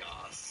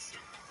 Crabtios.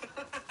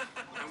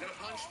 I'm gonna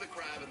punch the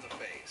crab in the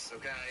face,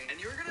 okay?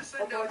 And you're gonna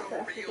send out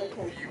a real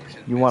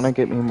fusion. You want to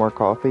get me more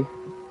coffee?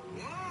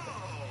 Whoa!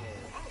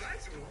 Oh,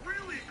 that's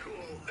really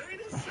cool. Wait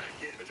a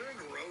second. We're doing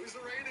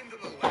Roserade into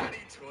the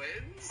Laddie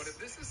twins? But if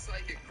this is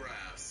psychic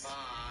grass,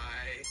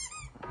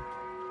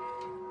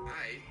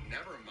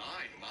 never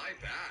mind. My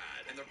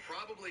bad. And they're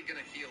probably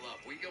gonna heal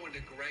up. We go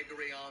into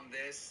Gregory on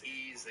this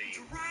easy.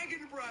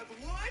 Dragon breath,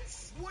 what?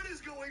 What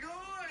is going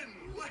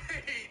on?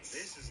 Wait.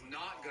 This is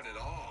not good at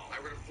all.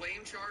 I would have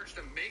flame charge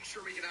to make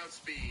sure we can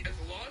outspeed. As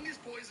long as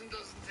poison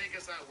doesn't take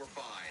us out, we're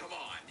fine. Come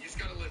on. You just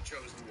gotta live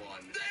chosen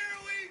one. There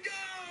we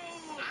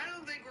go! I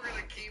don't think we're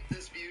gonna keep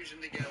this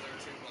fusion together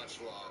too much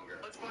longer.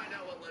 Let's find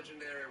out what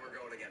legendary we're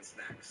going against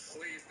next.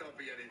 Please don't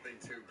be anything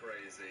too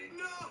crazy.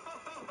 No!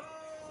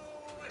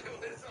 It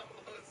was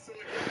almost so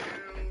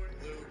soon.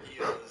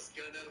 Lugia's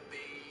gonna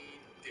be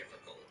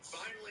difficult.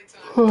 Finally,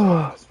 time to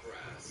try this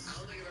grass. I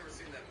don't think I've ever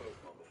seen that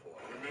Pokemon before.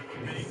 Remember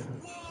me?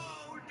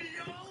 Whoa,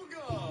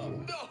 Dialga!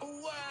 No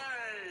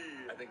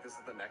way! I think this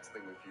is the next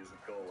thing we fuse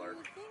with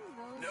Golurk.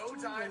 No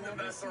time to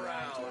mess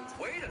around.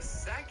 Wait a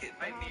second.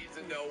 I need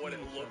to know what it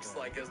looks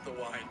like as the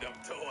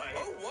wind-up toy.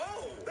 Oh,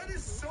 whoa! That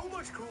is so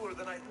much cooler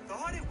than I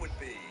thought it would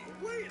be.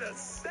 Wait a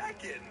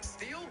second.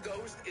 Steel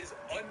Ghost is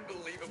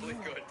unbelievably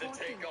good to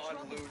take on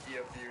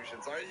Lugia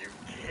fusions. Are you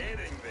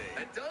kidding me?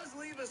 It does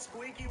leave a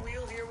squeaky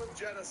wheel here with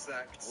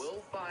Genesect.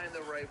 We'll find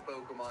the right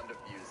Pokemon to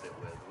fuse it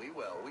with. We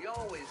will. We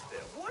always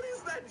do. What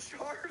is that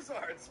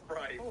Charizard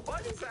sprite?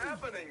 What is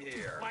happening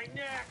here? My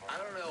neck! I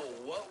don't know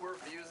what we're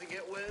fusing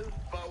it with,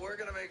 but we're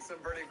gonna make some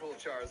pretty cool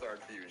Charizard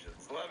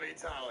fusions. Let me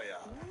tell ya.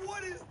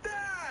 What is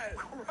that?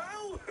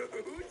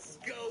 Crowhoots?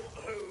 Go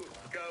hoot,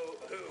 go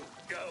hoot,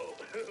 go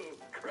hoot,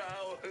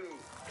 Crowhoot,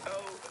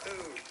 go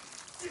hoot.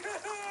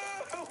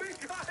 Yeah, we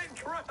got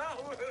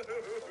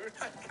Crowhoot.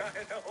 I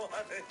kinda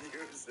wanna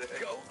use it.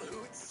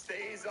 Gohoot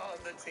stays on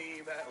the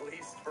team at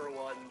least for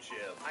one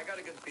gym. I got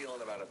a good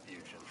feeling about a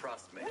fusion,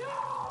 trust me.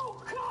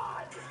 No,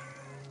 God!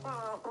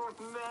 Oh,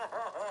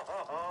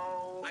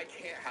 no. I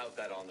can't have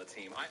that on the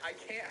team. I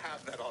can't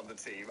have that on the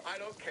team. I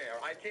don't care.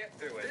 I can't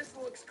do it. This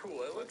looks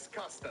cool. It looks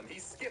custom.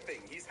 He's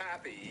skipping. He's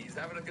happy. He's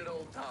having a good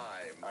old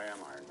time. I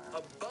am Iron Man.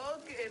 A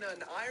bug in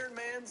an Iron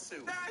Man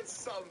suit. That's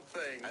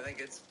something. I think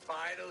it's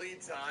finally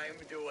time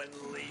to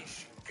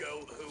unleash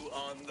Goku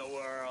on the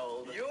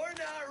world. You're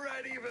not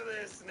ready for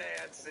this,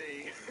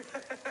 Nancy.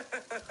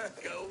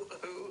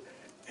 Goku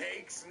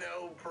takes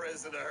no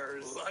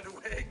prisoners.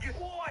 Ludwig.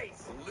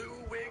 Boys!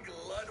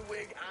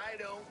 Ludwig, I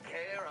don't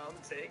care. I'm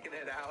taking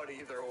it out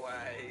either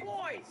way.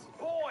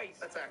 Boys!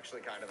 That's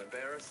actually kind of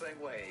embarrassing.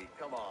 Wait,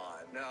 come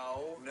on.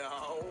 No.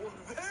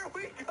 There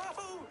we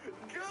go!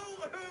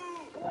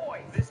 Goku!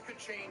 Boy! This could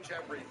change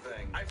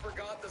everything. I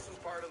forgot this was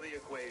part of the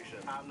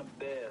equation. I'm the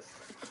best.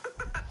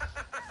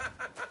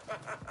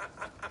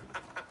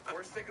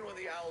 We're sticking with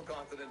the Owl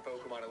Continent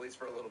Pokemon, at least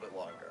for a little bit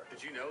longer.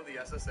 Did you know the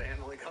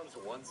SSAN only comes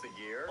once a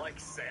year? Like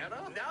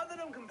Santa? Now that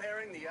I'm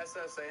comparing the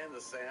SSAN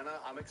to Santa,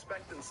 I'm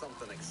expecting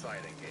something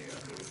exciting here.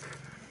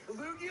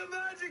 Lugia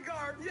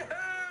Magikarp,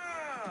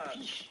 yeah!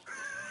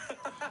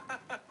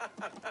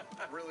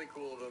 Really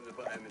cool of them to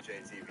put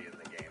MJTV in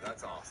the game.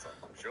 That's awesome.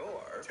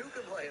 Sure. Two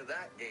can play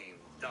that game,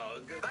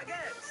 Doug.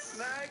 Baguettes!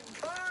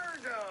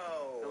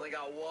 Magcardo! Only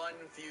got one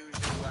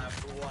fusion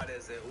left. What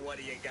is it? What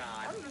do you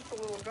got? I'm just a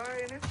little guy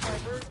and it's my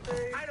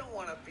birthday. I don't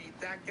want to beat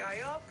that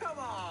guy up. Come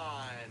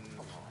on.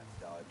 Come on,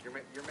 Doug. You're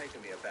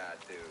making me a bad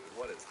dude.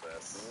 What is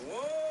this?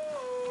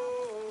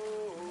 Whoa!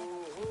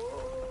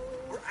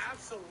 We're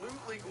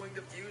absolutely going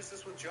to fuse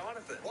this with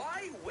Jonathan.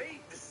 Why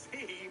wait to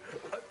see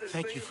what this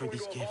Thank thing you is for going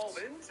these to evolve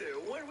gifts.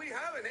 into when we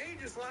have an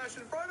Aegislash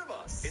in front of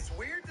us? It's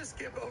weird to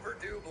skip over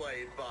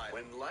Doublade, but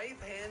when life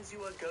hands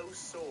you a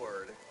ghost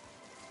sword,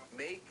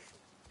 make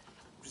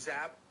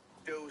Zap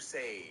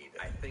Dosade.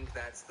 I think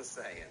that's the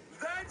saying.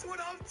 That's what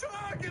I'm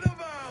talking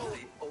about!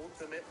 The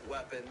ultimate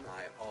weapon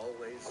I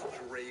always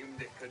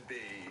dreamed it could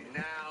be.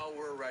 Now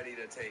we're ready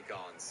to take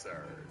on Surge.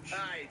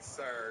 Alright,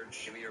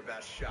 Surge. Give me your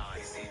best shot.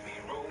 You see me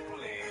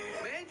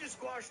rolling. Man just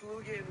squashed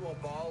Lugia into a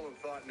ball and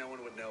thought no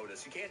one would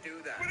notice. You can't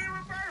do that. But in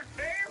reverse,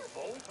 man!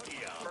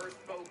 Volkia. First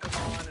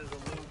Pokemon is a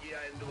Lugia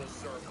into a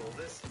circle.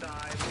 This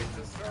time, it's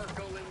a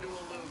circle into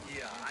a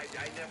Lugia.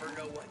 I never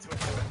know what to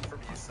expect from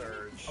you,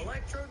 Surge.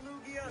 Electrode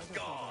Lugia?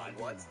 Gone.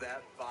 What's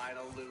that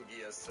final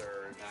Lugia,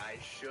 Surge? I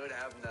should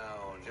have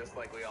known, just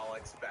like we all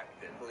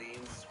expected. Clean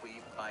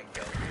sweep by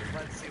Goku.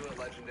 Let's see what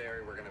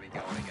legendary we're gonna be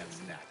going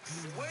against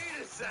next. Wait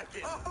a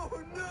second!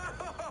 Oh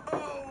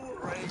no!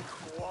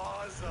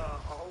 Rayquaza!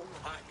 Oh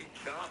my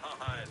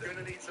god!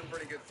 Gonna need some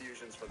pretty good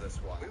fusions for this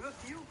one. We have a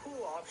few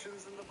cool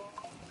options in the box.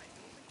 I don't think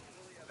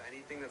we really have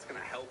anything that's gonna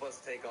help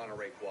us take on a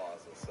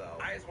Rayquaza, so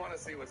I just want to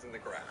see what's in the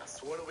grass.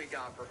 What do we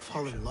got for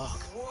fusions? Fallen Log.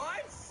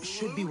 What? It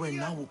should be where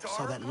Nawook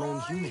saw that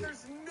lone human.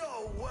 There's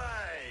no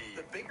way!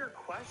 The bigger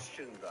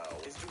question, though,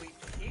 is do we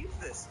keep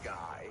this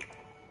guy?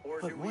 Or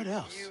But do what we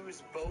else?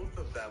 use both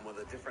of them with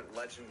a different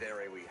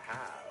legendary we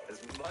have? As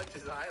much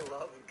as I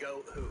love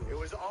Goku, it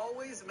was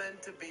always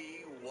meant to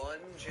be one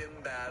gym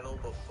battle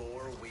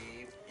before we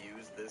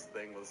use this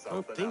thing with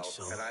something don't think else.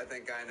 so. And I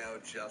think I know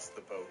just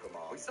the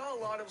Pokemon. We saw a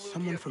lot of Lugia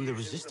Someone from the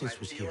fusions, Resistance and I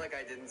was feel here. like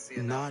I didn't see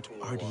Not enough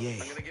cool RDA.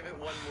 ones. I'm gonna give it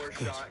one more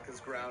Good. shot because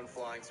ground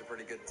flying's a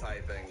pretty good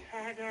typing.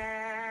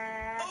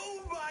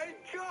 Oh my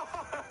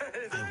god!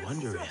 I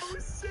wonder so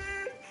if- sick!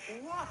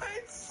 What?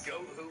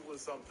 Gohoot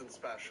was something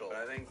special.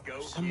 I think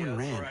Someone Gokia's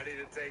ran. ready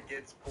to take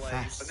its place.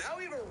 Fast. But now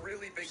we have a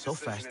really big So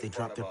decision fast in they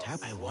front dropped their of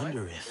us. tab. I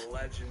wonder if- What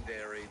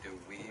legendary do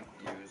we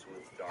use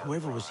with Dark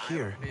Whoever was I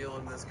here, have a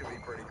feeling this could be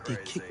pretty they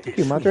crazy. kicked the Thank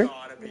you, tree. Madre.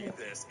 Gotta be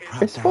this.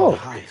 Dropped It's down full. the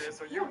hive.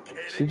 This. Are you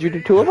kidding Did you do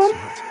me? 2 of them? Are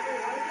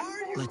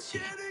you Let's see.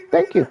 kidding me?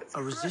 Thank you. That's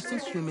A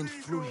Resistance crazy human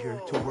flew here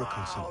to cool. work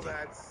on Wow, something.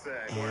 that's sick.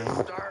 And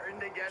We're starting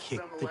to get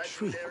kicked some the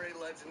tree.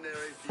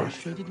 legendary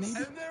Frustrated, fusions.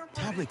 maybe? And they're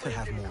Tablet could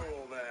have pretty more.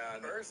 Cool,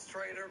 man. First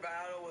trainer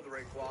battle with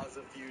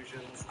Rayquaza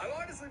fusions. I'm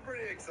honestly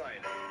pretty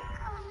excited.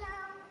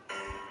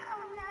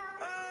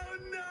 Oh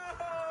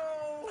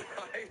no!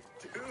 I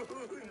do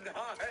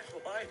not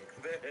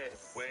like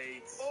this.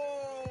 Wait.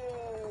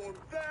 Oh,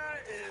 that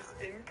is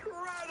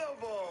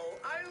incredible!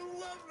 I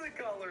love the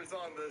colors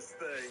on this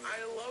thing.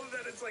 I love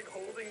that it's like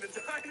holding the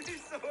tiny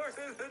sword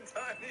and the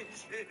tiny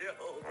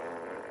shield.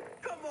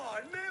 Come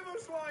on,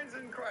 Mamoswine's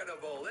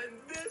incredible, and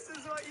this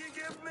is what you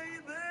give me?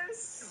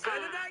 This? I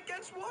did not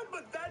catch one,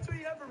 but that's what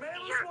you have for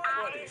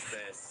Mamoswine? What is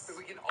this?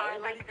 We can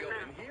already go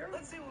in here?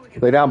 Let's see what we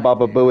can Lay down, find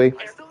Baba here.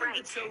 Booey. I still think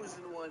the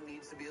chosen one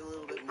needs to be a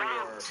little bit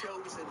more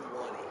chosen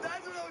one.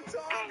 That's what I'm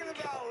talking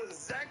about.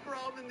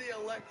 Zekrom and the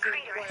electric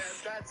plant.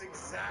 That's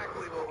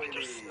exactly what we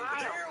need.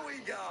 There we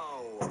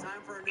go. It's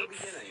time for a new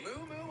beginning.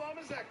 Moo moo, I'm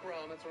a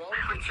Zekrom. That's what all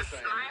the kids are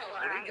saying.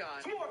 What do we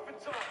got?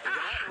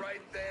 That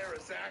right there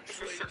is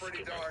actually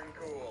pretty darn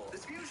cool.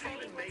 This fusion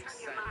even makes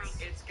sense.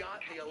 It's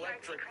got the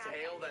electric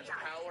tail that's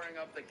powering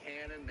up the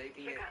cannon,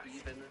 making it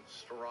even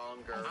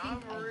stronger.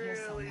 I'm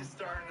really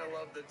starting to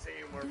love the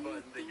team we're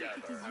putting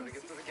together. Time to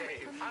get to the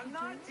game. I'm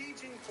not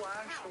teaching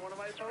Flash to one of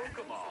my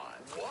Pokemon.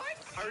 What?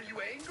 Are you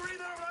angry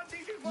that I'm not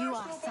teaching Flash You to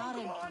are a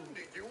sorry. Pokemon?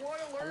 Did you want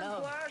to learn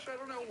Hello. Flash? I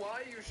don't know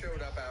why you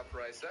showed up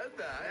after I said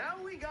that. Now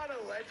we got a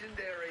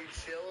legendary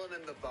chilling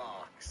in the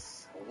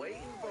box.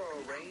 Waiting for a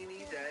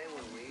rainy day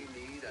when we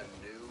need a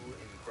new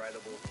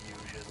incredible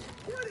fusion.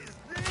 What is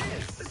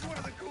this? This is one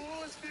of the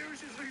coolest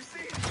fusions we've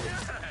seen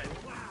yet.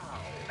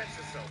 Wow. That's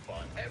just so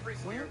fun. Every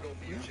Spherical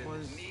fusion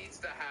needs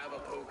to have a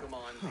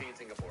Pokemon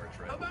painting a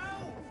portrait.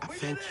 We did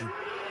Thank it! you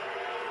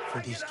for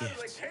I these get out of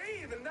the gifts.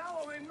 cave and now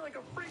I'm in like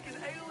a freaking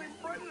Alien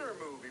Predator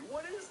movie.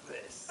 What is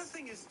this? That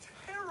thing is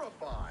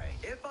terrifying.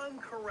 If I'm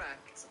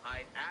correct,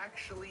 I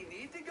actually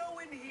need to go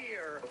in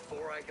here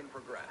before I can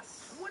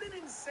progress. What an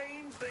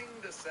insane thing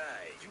to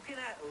say. You can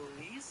at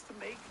least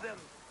make them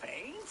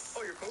faint?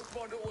 Oh, your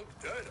Pokemon don't look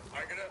dead.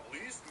 I can at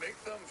least make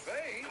them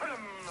faint.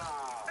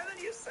 And then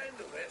you send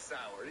this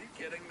out. Are you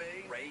kidding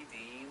me?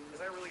 Raydeen? Is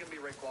that really gonna be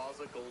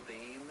Rayquaza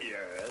Goldeen?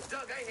 Yes.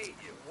 Doug, I hate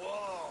you.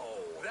 Whoa.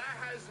 That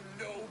has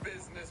no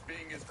business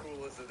being as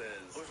cool as it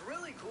is. It was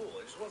really cool.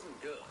 It just wasn't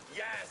good.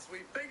 Yes, we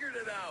figured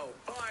it out.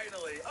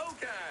 Finally.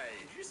 Okay.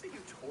 Did you say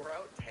you tore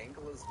out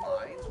Tangela's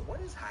mind?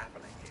 What is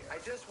happening here? I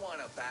just want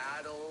to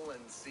battle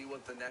and see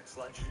what the next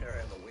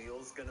legendary on the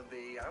wheel's gonna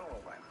be. I don't know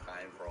if I have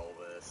time for all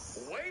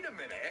this. Wait a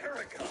minute,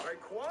 Erica.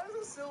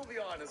 Rayquaza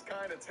Sylveon is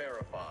kind of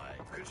terrifying.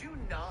 Could you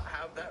not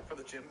have that for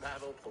the gym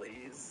battle,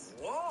 please?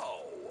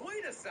 Whoa.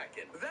 Wait a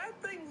second. That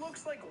thing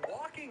looks like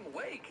Walking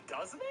Wake,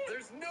 doesn't it?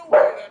 There's no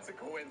way that's a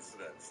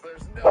coincidence.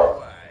 There's no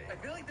way. I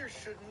feel like there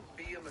shouldn't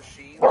be a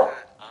machine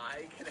that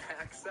I can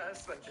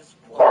access that just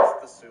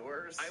floods the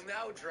sewers. I'm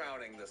now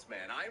drowning this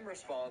man. I'm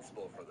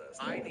responsible for this.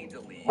 I need to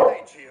leave.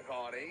 Hey,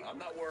 Giovanni. I'm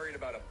not worried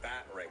about a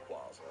bat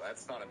Rayquaza.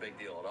 That's not a big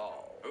deal at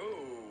all.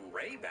 Ooh,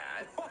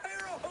 Raybat? Why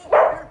are all of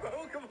your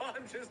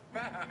Pokemon just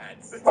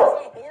bats. This is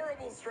a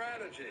horrible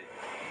strategy.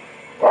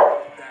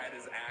 That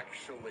is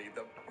actually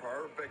the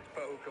perfect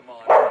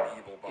Pokemon for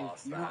evil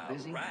boss style.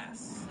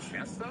 Ras.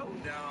 Chesto?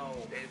 No,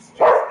 it's just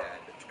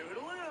dead.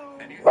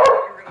 Toodaloo. And you think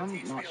you're gonna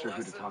teach me a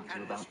lesson? Talk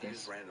to about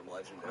this. Random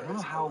legendaries. I don't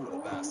know how. The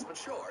best, but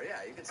sure,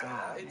 yeah, you can say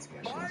that. It's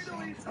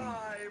finally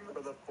time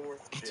for the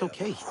fourth. It's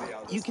okay.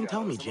 You can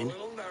tell me, Jin. I'm a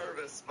little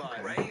nervous, but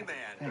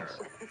Raymander.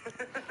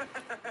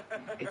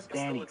 It's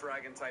Danny. Still a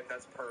dragon type.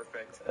 That's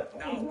perfect.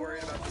 Not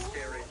worried about the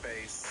scary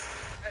face.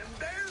 And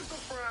there's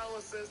the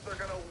paralysis. They're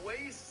gonna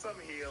waste some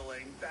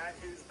healing. That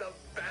is the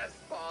best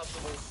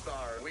possible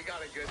start. We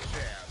got a good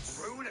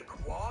chance.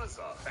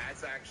 Runiquaza.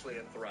 That's actually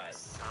a threat.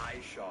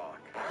 Psyshock.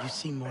 You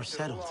seem more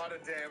settled. A lot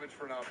of damage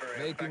for not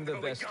very Making the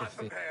best of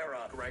it.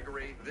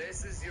 Gregory,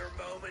 this is your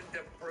moment to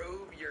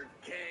prove you're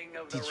king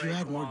of the Did you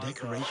add more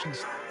decorations?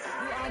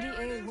 The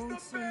IDA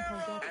won't soon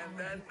forget. And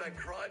then the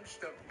crunch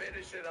to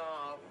finish it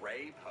off.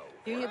 Raypoke.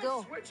 Here you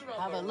go.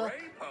 Have a look.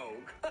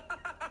 Raypoke.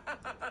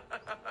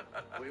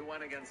 We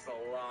went against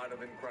a lot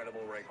of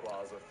incredible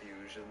Rayquaza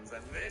fusions,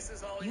 and this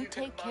is all you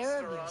can take care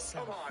of muster up.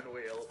 yourself. Come on,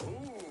 Wheel.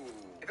 Ooh.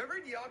 If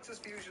every Deoxys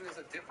fusion is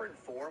a different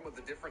form with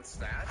the different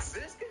stats,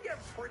 this can get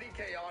pretty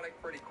chaotic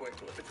pretty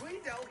quickly. Between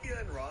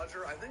Dalkia and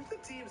Roger, I think the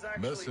team's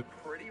actually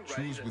pretty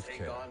ready to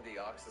take on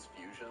Deoxys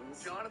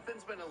fusions.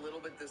 Jonathan's been a little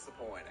bit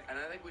disappointing, and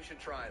I think we should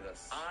try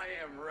this. I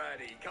am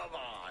ready. Come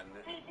on.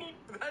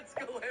 That's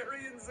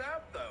Galarian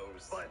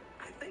Zapdos, but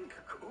I think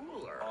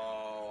cooler.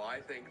 Oh, I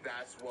think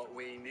that's what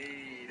we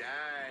need.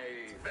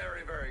 Hey,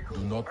 very, very cool.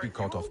 Do not be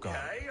caught off guard.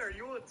 Okay, are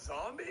you a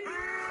zombie?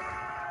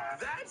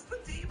 That's the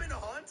demon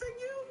haunting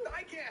you?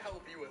 I can't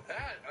help you with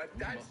that.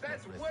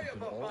 That's way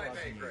above my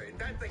pay grade.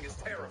 That thing is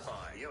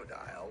terrifying.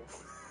 Neodile.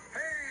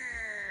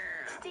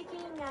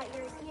 Sticking at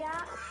your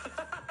yeah.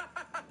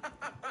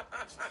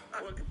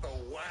 Look at the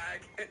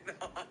wagon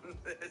on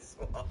this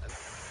one.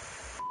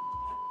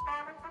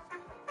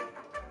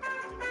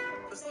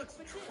 This looks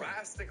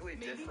drastically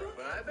different,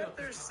 but I bet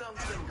there's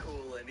something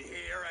cool in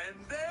here, and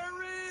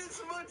there is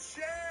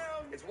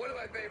Machamp! It's one of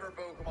my favorite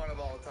Pokemon of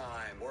all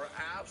time. We're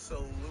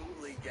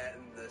absolutely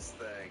getting this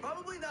thing.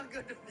 Probably not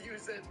good to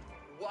fuse it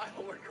while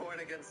we're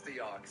going against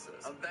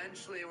Deoxys.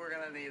 Eventually, we're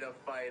gonna need a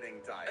fighting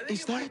type. I think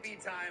it might be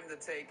time to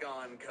take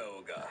on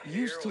Koga.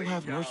 You still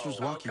have Mercer's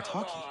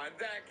walkie-talkie. Come on,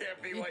 that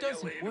can't be what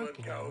doesn't you lead work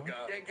with anymore. Koga.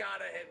 You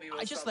gotta hit me with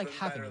I just like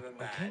something having better it,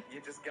 than okay? that.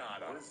 You just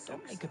gotta.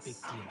 Don't make a big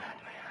deal.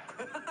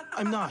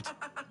 I'm not.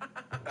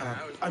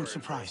 I was I'm worried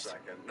surprised. for a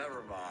second.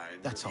 Never mind.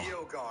 That's all.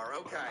 Eogar,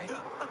 okay.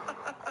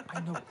 I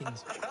know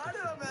things are Gotta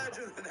different.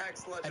 imagine the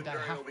next legendary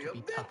have will be to a be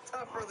bit tough.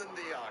 tougher than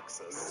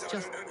Deoxys.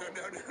 Just-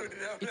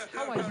 it's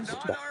how I used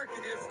to.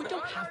 We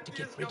don't have to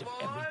get rid of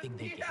everything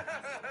they did.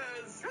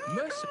 Yes!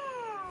 Mercy.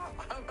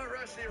 I'm a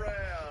Rushy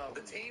Ram.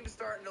 The team's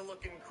starting to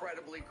look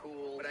incredibly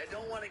cool, but I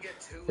don't want to get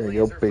too Yeah,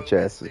 your laser bitch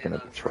ass focused is gonna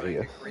in on betray trying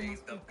to us.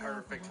 create the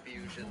perfect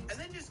fusions, and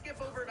then just skip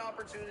over an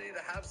opportunity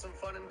to have some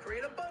fun and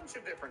create a bunch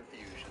of different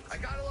fusions. I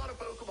got a lot of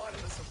Pokemon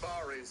in the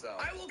Safari Zone.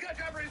 I will catch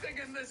everything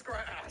in this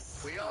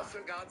grass. We also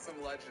got some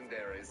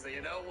legendaries, so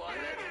you know what?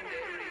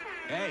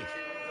 Hey,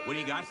 what do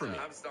you got for me?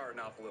 I'm starting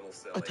off a little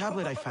silly. A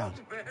tablet I found,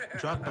 Oh, man.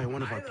 dropped by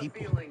one of I our have a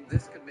people. feeling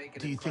this could make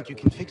an Do you think you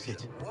incredible can fix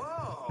it?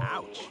 Whoa.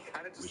 Ouch.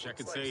 Kinda just Wish I looks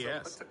could like say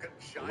someone yes. took a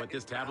But what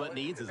this giant tablet mallet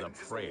needs is a and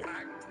just prayer,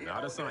 whacked the not a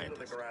elbow into scientist.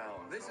 the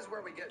ground. This is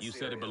where we get You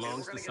said it serious. belongs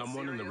We're to gonna get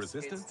someone in the serious.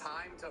 Resistance? It's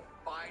time to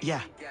finally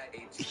Yeah, get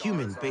a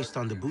human Charizard based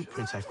on the boot fusion.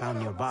 prints I That's found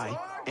what I'm nearby,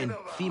 talking and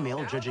about. female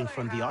Now judging that I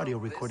from the have audio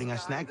this recording I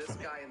guy, snagged this from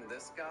it. guy, and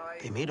this guy,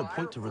 They made a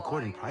point to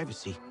record in fireflying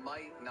privacy,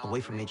 might not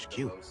away from make HQ.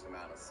 the most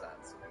amount of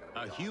sense, if I'm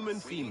gonna A be human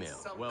honest. We need female.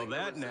 something Well, to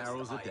that resist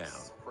narrows it ice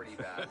down. pretty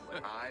badly.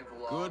 I've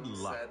Good long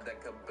luck. said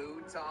that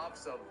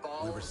Kabutops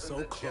evolves We were so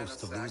into close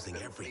to Genesect, losing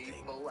and everything.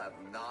 people have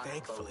not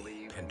Thankfully,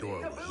 believed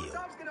Pandora me. will heal.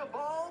 Kabutops can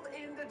evolve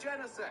into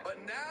Genesect. But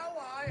now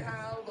I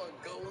have a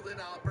golden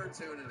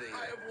opportunity.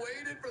 I have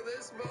waited for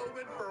this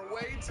moment for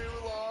way too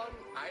long.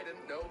 I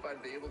didn't know if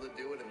I'd be able to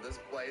do it in this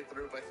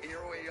playthrough, but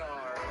here we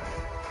are.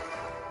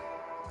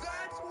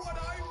 That's what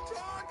I'm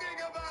talking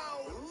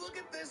about! Look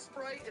at this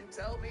sprite and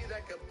tell me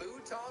that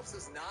Kabutops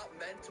is not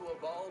meant to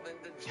evolve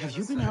into Genesect. Have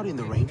you been out in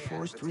the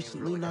rainforest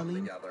recently,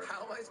 Nalin?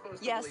 How am I supposed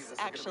to Yes, believe this is gonna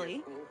be a actually.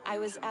 cool I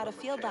was fusion at a when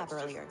field lab Machamp's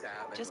just earlier.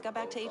 dabbing Just with got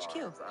back to both HQ.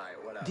 arms. All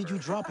right, whatever. Did you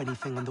drop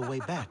anything on the way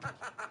back?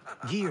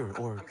 Gear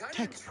or I'm kinda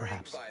tech, intrigued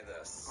perhaps? by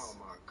this. Oh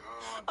my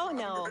god. Oh,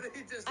 no. I'm pretty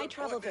I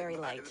travel disappointed very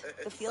by light. this.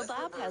 The field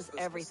Let's lab reverse has this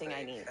everything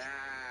I mistake. need.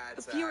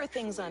 That's Fewer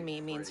things on actually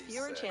me means pretty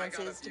fewer sick. I gotta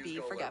chances to fuse be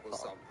Go Lip with forgetful.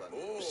 something.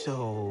 Ooh.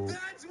 So,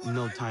 That's what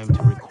no I'm time to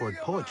talking record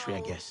poetry, I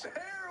about. guess. There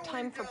we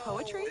Time for go.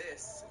 poetry?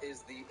 This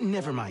is the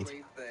Never mind.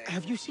 only thing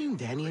Have you seen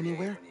Danny create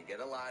anywhere? when you get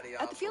a Latios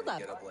At the field or you lab.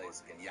 get a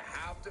Blaziken. You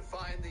have to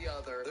find the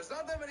other. There's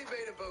not that many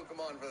beta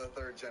Pokemon for the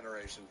third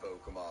generation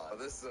Pokemon. But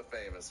this is a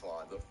famous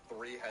one. The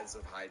 3 heads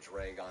of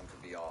Hydreigon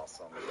could be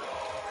awesome.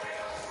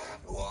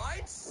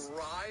 What?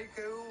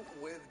 Raikou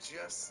with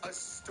just a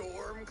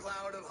storm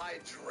cloud of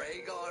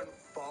Hydreigon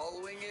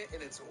following it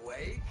in its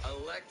wake?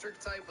 Electric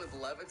type with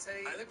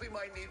Levitate? I think we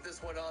might need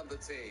this one on the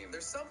team.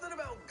 There's something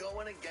about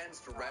going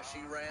against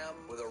Reshiram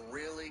with a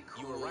really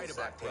cool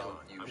about Talon.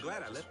 I'm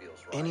glad I left.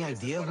 Any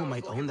idea who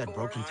might own that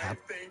broken tap?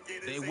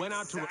 They went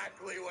out to...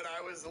 Exactly what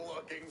I was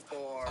looking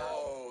for.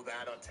 Oh,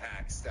 that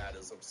attack stat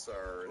is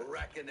absurd.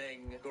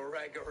 Reckoning,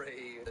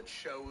 Gregory, the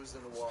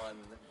Chosen One,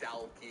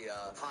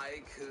 Dalkia,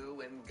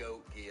 Haiku, and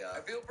Goatgia.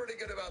 I feel pretty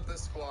good about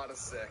this squad of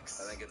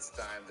 6. I think it's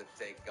time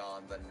to take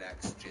on the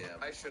next gym.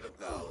 I should have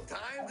known.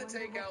 Time to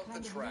take out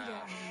the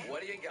trash.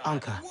 What do you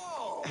got?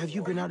 Anka, have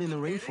you been out in the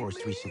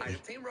rainforest recently?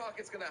 Team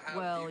Rocket's gonna have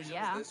Well,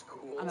 yeah.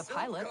 I'm a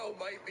pilot.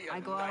 I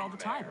go out all the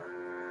time.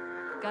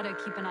 Gotta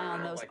keep an eye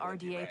on those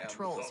RDA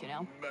patrols, you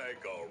know?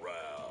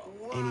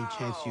 Any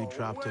chance you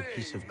dropped a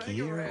piece of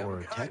gear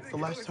or tech the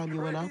last time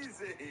you went out?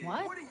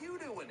 What? What are you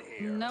doing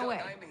here? No way.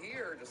 I'm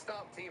here to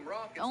stop Team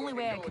Rocket. The only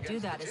way I could do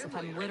that is if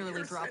I'm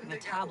literally dropping a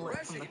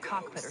tablet from the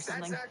cockpit or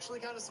something. That's actually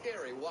kind of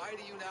scary. Why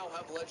do you now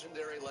have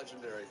legendary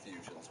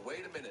fusions?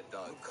 Wait a minute,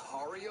 Doug.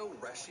 Lucario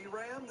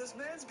Reshiram? This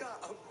man's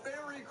got a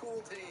very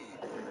cool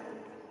team.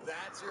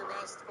 That's your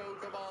best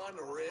Pokemon?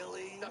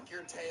 Really? Tuck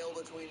your tail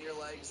between your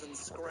legs and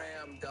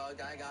scram,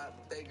 Doug. I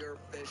got bigger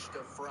fish to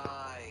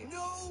fry.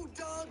 No,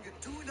 Doug!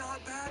 Do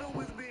not battle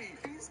with me!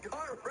 He's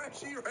got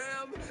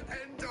Reshiram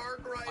and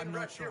Darkrai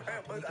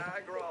Reshiram with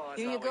Aggron.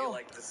 Here you go.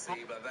 Like to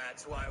see, but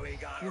that's why we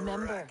got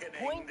Remember,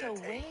 point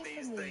away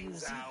these from the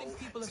things user. out. I think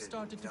people have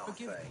started to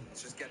forgive me.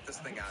 Let's just get this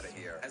thing out of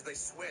here. As they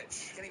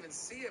switch. Can't even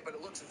see it, but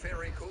it looks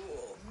very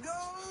cool. No!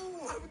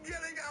 I'm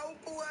getting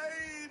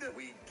outplayed!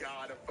 We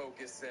gotta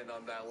focus in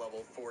on that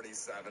level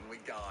 47. We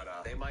gotta.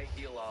 They might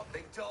heal up.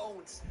 They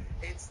don't.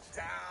 It's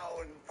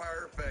down.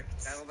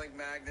 Perfect. I don't think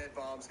Magnet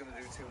Bomb's gonna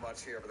do too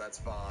much here, but that's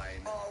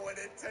fine. Oh, and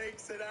it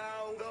takes it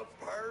out. The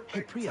perfect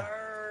Hey, Priya,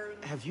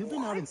 turn. have you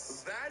been out in...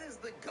 That is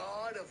the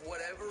god of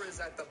whatever is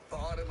at the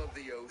bottom of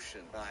the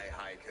ocean. Hi,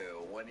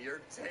 Haiku. When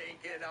you're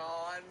taking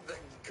on the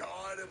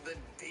god of the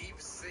deep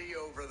sea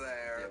over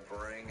there, you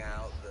bring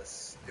out the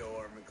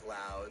storm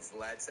clouds.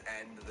 Let's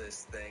end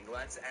this thing.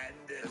 Let's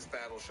end it. This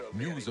battle showed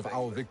me News of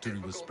anything. our The victory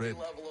was difficulty spread.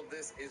 level of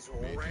this is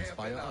May it ramping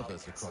inspire up.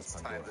 others across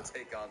It's time Pandora. to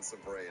take on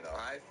Sabrina.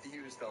 I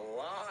fused a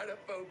lot of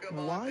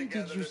Pokemon Why did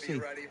together you to be say-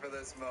 ready for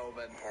this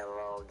moment.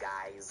 Hello,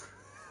 guys.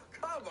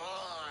 Come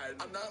on!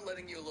 I'm not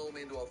letting you lull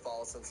me into a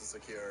false sense of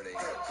security.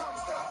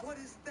 What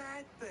is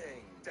that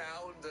thing?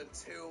 Down to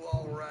 2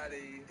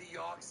 already.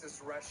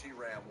 Deoxys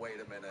Reshiram. Wait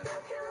a minute.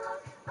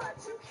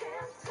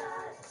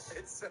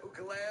 It's so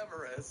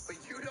glamorous. But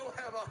you don't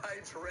have a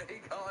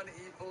Hydreigon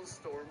Evil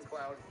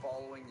Stormcloud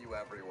following you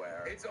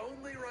everywhere. It's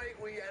only right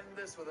we end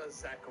this with a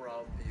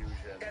Zekrom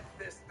fusion. Get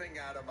this thing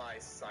out of my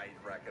sight,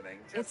 Reckoning.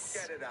 Just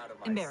It's get it out of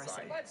my embarrassing.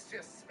 sight. Let's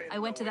just spin I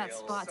went the to that wheel.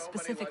 spot So many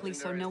specifically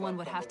so legendaries no one left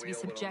would on have the to be wheel,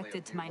 but only a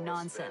subjected to few my more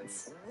nonsense.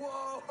 spins.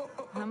 Whoa!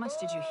 How much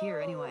did you hear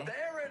anyway?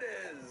 There it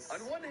is. On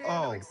one hand,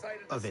 Oh, I'm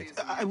excited to of see it.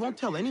 some I won't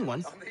tell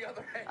anyone. On the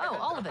other hand, Oh,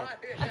 all of it.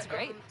 That's I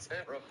great. am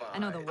terrified. I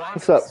know the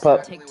What's Walkers up,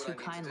 pup? don't take too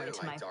kindly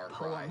to my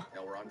poem.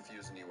 No, we're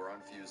unfusing you. We're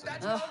unfusing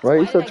Ugh, Why are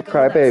you did such I a go to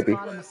that crybaby?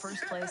 spot in the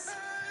first place?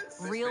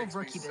 Real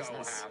rookie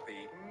business.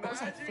 What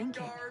was I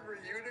thinking?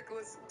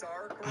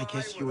 I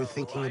guess you were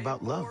thinking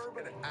about love.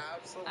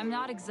 I'm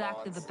not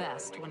exactly the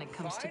best when it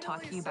comes to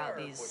talking about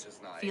these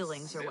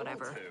feelings or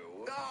whatever.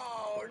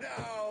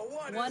 No,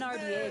 what One is RDA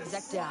this?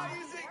 exec down. Why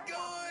is it good?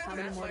 How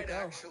many That more to might go?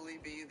 actually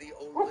be the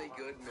only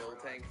good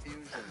Miltank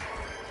fusion.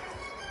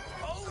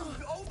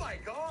 Oh my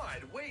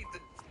God! Wait,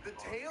 the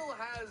tail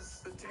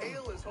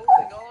is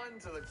holding on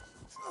to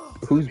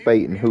the. Who's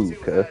baiting who,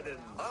 cuh?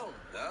 Oh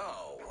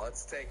no!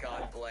 Let's take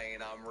on Blaine.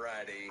 I'm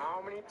ready.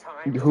 How many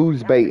times?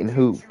 Who's baiting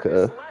who,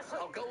 cuh?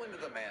 I'll go into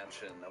the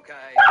mansion,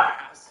 okay?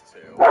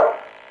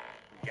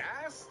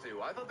 Gas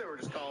to. I thought they were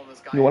just calling this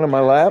guy. You want in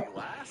my lap?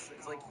 Lass.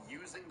 It's like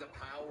using the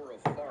power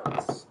of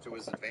farts to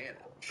his advantage.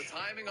 The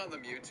timing on the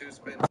Mewtwo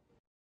spin.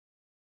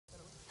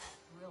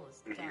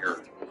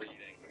 Here,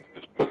 reading.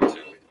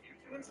 Mewtwo.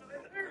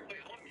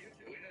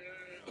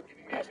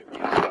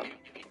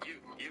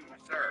 You,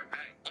 sir.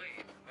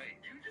 Hey, wait.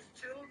 You just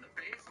chill in the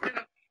basement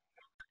of...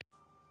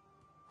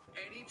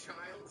 Any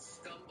child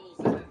stumbles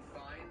in and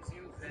finds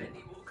you, then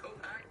you will go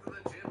back to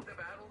the gym to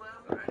battle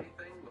them? Or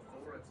anything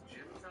before it's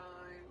gym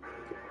time?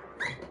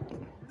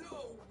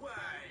 No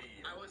way!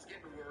 I was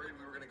getting worried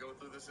we were going to go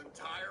through this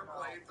entire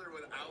playthrough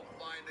without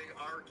finding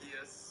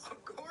Arceus.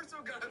 Of course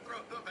I'm going to throw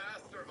the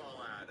Master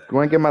Ball at it. You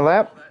want to get my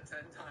lap? That 10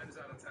 times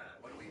out of 10.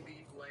 When we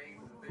beat Blaine,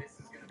 this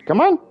is going to be...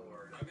 Come on.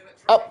 I'm going to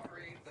try to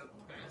create the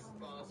best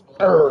possible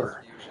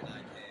fusion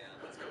I can.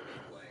 Let's go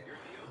beat Blaine.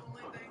 You're the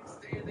only thing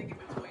standing in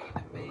between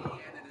me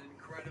and an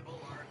incredible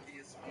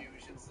Arceus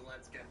fusion, so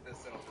let's get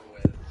this over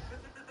with.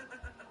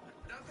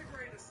 Not the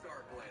greatest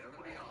start, Blaine, I'm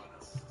going to be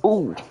honest.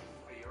 Ooh.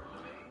 Fear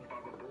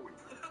me?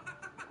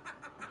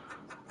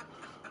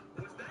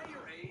 Was that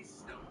your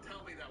ace? No,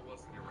 tell me that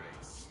wasn't your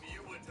ace.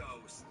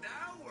 Mewitos.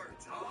 Now we're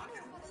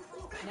talking.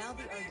 Now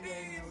the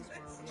RDA knows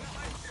where we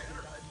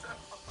are.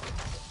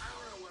 I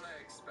don't know what I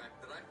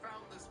expected. I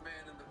found this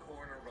man in the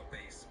corner of a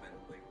basement.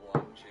 Like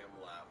one gym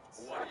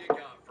left. What do you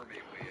got for me,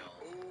 Wheel?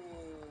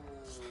 Ooh,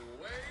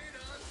 wait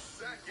a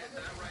second.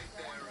 That right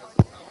there is...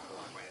 Oh,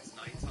 wait, it's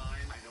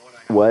nighttime. I know what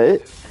I have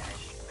What? to do.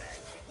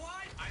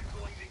 What? I'm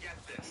going to get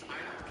this. I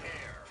don't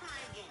care.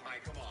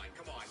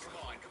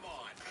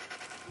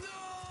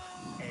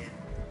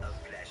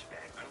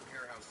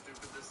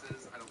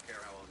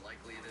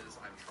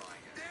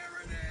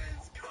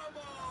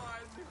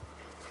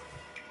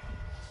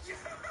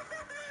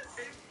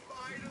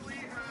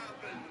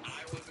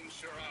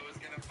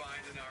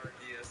 finding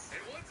Arceus.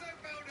 And once I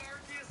found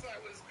Arceus, I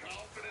was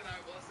confident I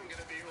wasn't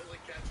going to be able to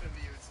catch a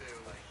Mewtwo.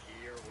 But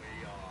here we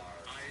are.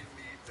 I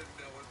need to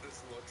know what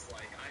this looks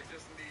like. I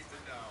just need to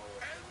know.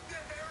 And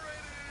there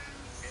it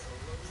is! It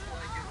looks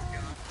like it's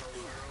got the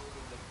world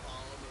in the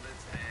palm of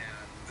its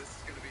hand. This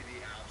is going to be the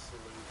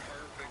absolute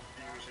perfect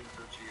fusion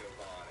for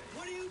Giovanni.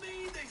 What do you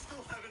mean they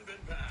still haven't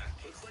been back?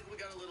 Looks like we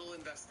got a little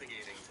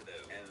investigating to do.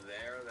 And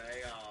there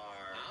they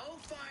are.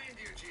 I'll find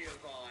you,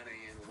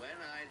 Giovanni, and when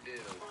I do...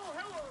 Oh,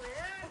 hello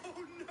there.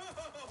 Oh, no!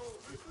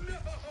 No!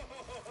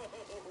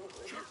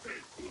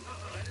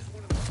 That is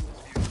one of the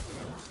coolest views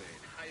I've ever seen.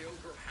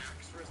 Kyogre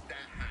Haxorus,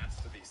 that has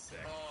to be sick.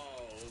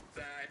 Oh,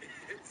 that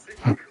is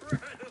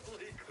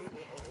incredibly cool.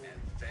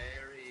 And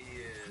there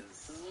he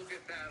is. Look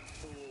at that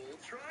fool.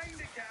 Trying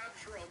to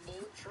capture a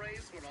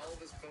Moltres when all of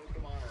his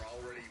Pokemon are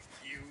already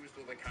fused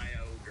with a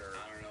Kyogre.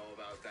 I don't know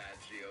about that,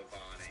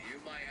 Giovanni. You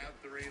might have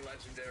 3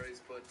 legendaries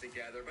put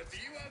together, but do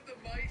you have the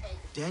might of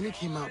Danny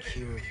came out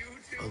here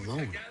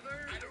alone.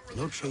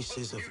 No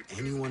traces of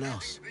anyone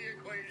else.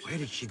 Where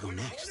did she go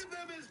next?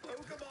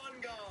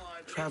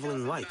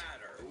 Traveling light.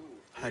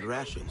 Had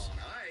rations.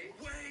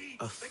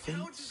 A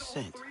faint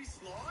scent.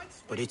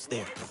 But it's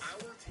there.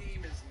 Our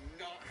team is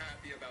not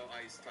happy about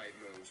Ice-type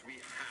moves. We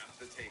have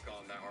to take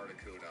on that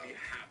Articuno. We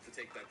have to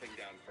take that thing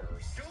down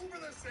first. Go for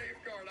the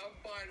safeguard. I'm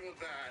fine with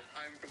that.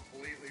 I'm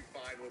completely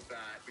fine with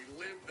that. We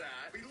live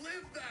that. We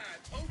live that.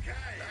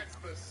 Okay. That's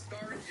the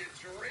start you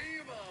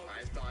dream of.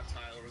 I thought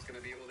Tyler was going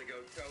to be able to go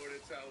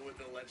toe-to-toe with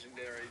the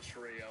legendary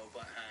trio,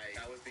 but hey,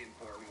 that was the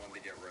important one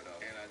to get rid of.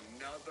 And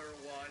another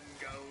one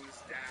goes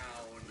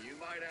down. You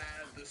might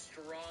have the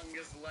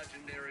strongest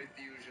legendary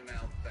fusion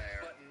out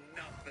there, but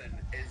nothing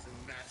is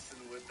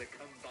messing with the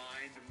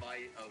combined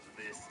might of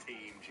this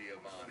team,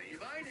 Giovanni. You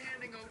mind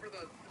handing over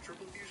the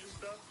triple fusion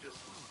stuff? Just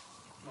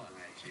come on,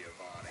 man,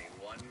 Giovanni.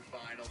 One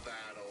final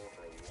battle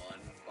for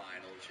one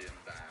final gym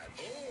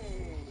badge.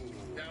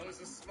 Oh, that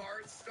was a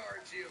smart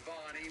start,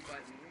 Giovanni,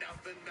 but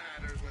nothing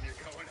matters when you're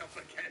going up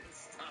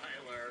against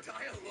Tyler.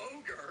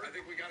 Dialogre? I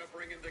think we gotta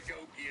bring in the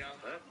Gokia.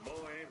 That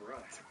boy ain't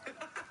right.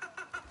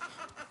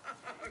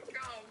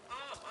 Come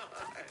on!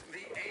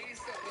 The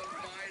ace of the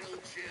final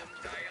gym,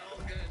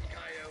 Dialga and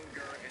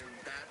Kyogre, and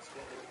that's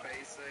what we're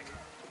facing.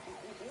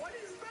 What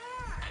is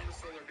that? I'm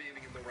solar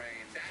beaming in the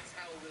rain. That's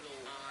how little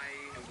I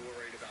am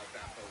worried about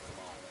that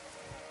Pokemon.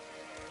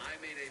 I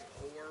made a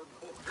poor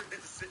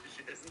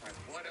decision.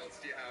 What else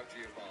do you have,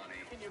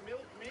 Giovanni? Can you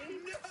milk me?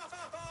 No!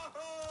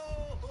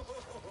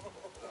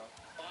 The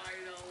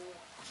final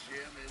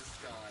gym is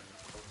done.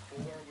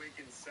 Before we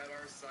can set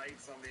our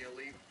sights on the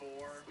Elite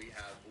Four, we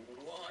have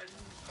one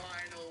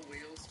final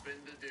wheel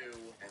spin to do,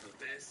 and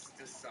this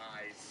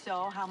decides.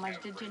 So, how much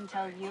did Jin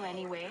tell you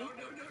anyway?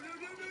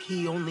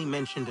 He only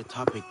mentioned a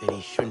topic that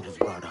he shouldn't have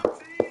brought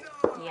up.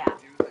 Yeah.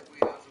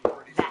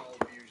 That.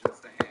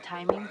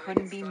 Timing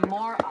couldn't be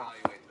more off.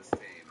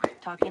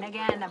 Talking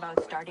again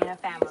about starting a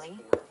family.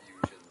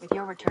 With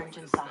your return,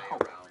 Jin saw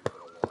hope.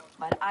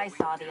 But I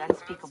saw the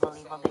unspeakable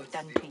evil they've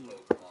done to you.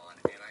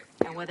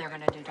 And what they're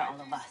gonna do to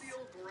all of us.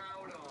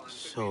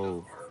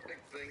 So,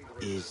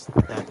 is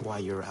that why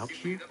you're out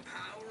here?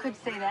 Could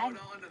say that.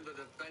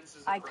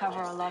 I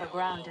cover a lot of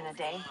ground in a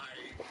day.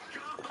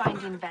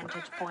 Finding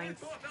vantage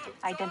points,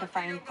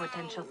 identifying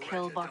potential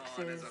kill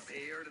boxes,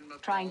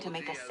 trying to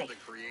make us safe,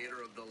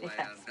 if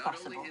that's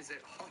possible.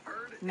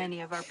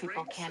 Many of our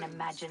people can't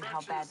imagine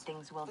how bad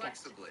things will get.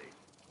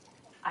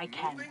 I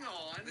can.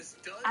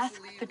 Ask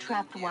the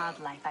trapped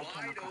wildlife I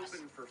came across.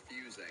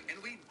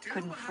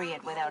 Couldn't free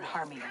it without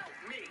harming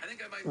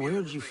it. Where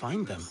did you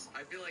find them?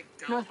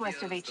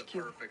 Northwest of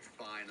HQ.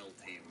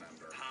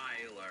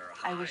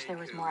 I wish there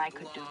was more I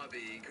could do.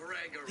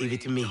 Leave it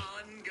to me. The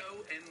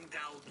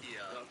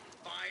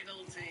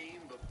final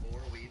team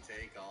before we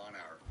take on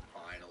our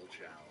final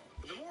challenge.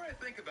 But the more I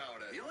think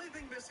about it, the only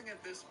thing missing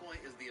at this point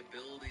is the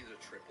ability to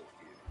triple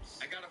fuse.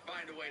 I gotta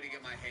find a way to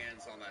get my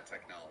hands on that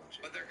technology.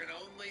 But there can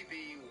only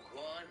be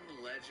one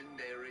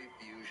legendary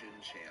fusion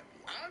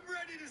champion. I'm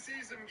ready to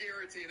see some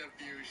Giratina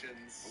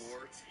fusions.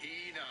 For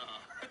Tina.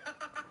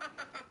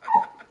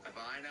 If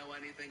I know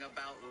anything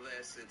about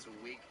this, it's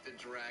weak to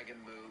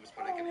dragon moves,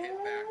 but it can hit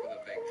back with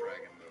a big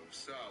dragon move.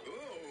 So,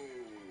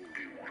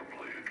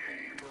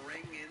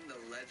 bring in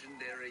the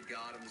legendary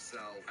god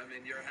himself. I'm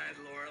in your head,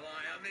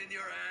 Lorelei. I'm in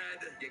your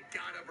head. You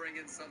gotta bring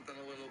in something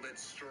a little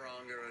bit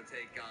stronger to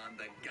take on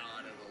the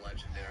god of the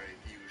legendary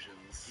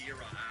fusions.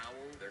 Kira Owl.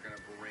 They're gonna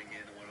bring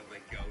in one of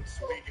the goats.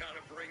 We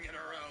gotta bring in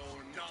our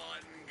own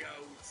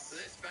non-goats.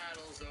 This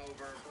battle's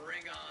over.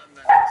 Bring on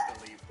the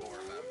next Elite Four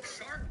member.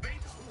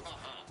 Sharkbait.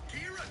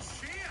 Kira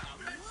Chia.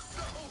 That's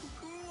so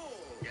cool.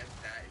 Get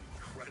that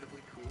incredibly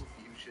cool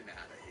fusion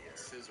out of here.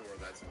 Scizor,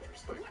 that's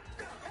interesting. What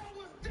the hell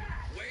was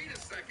that? Wait a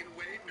second,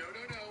 wait, no,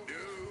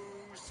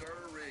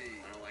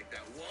 sirree. I don't like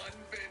that one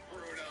bit,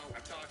 Bruno.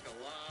 I've talked a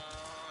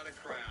lot of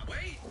crap.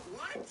 Wait,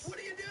 what? What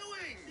are you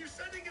doing? You're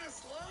sending in a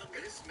slug?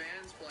 This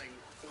man's playing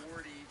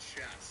 40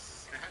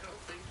 chess. I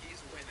don't think he's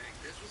winning.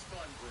 This was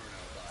fun,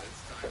 Bruno, but it's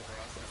time for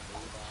us to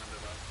move on to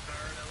the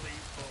third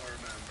Elite Four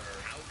member.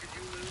 How could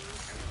you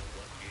lose? And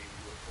what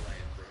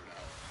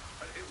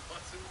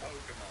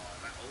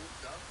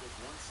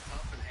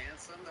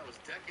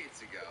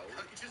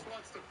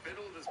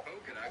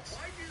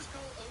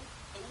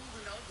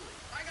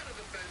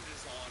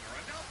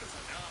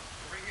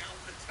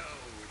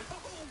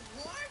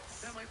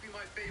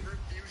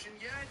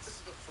This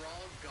is the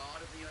frog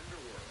god of the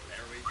underworld.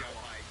 There we go,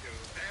 Haiku.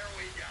 There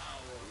we go.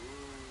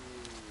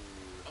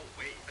 Ooh. Oh,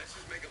 wait. That's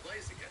just Mega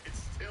Blaze again. It's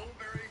still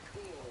very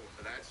cool,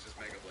 but that's just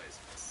Mega Blaze.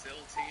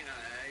 Still Tina,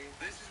 eh?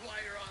 This is why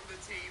you're on the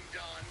team,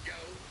 Don Go.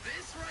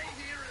 This right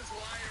here is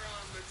why you're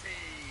on the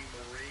team.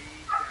 3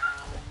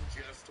 down,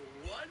 just 1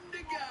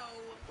 to go,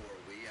 or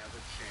we have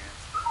a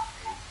chance to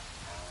take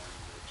on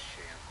the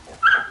champion.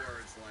 Good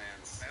words,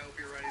 Lance. I hope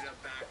you're ready to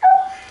back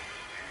up.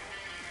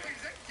 Wait,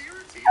 is that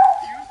Giratina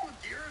fused with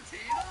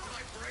Giratina?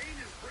 My brain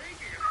is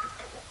breaking.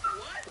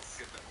 What?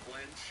 Get the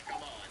flinch.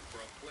 Come on, for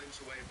a flinch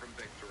away from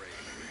victory.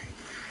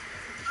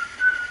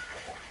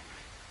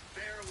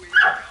 There we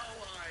go,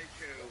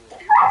 Haiku.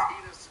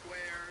 Giratina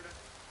squared,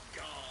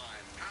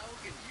 gone. How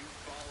can you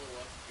follow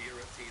up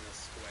Giratina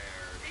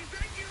squared? Is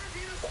that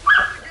Giratina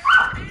squared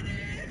again? It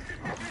is!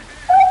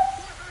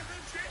 What are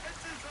the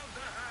chances of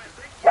that? Is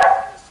that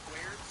Giratina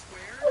squared?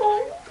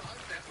 I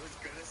thought that was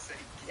gonna say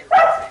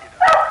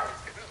Giratina.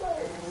 Oh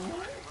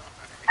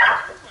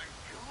my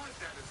god,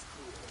 that is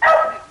cool.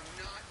 I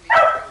did not need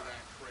to go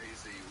that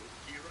crazy with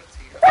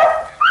Giratina,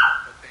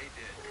 but they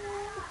did.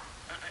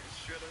 I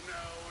should have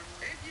known.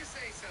 If you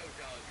say so,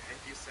 Doug.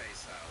 If you say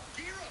so.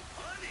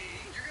 Girapuni?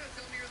 You're gonna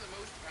tell me you're the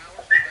most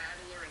powerful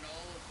battler in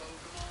all of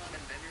Pokemon,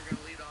 and then you're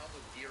gonna lead off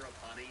with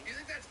Girapuni? You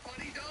think that's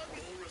punny, Doug?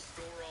 Full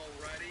restore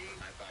already?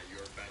 I thought you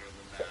were better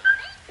than that.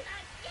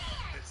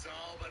 It's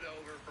all but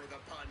over for the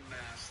pun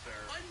master.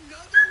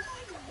 Another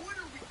one? What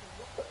are we...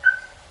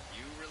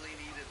 You really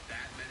needed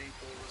that many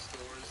full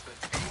restores to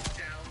take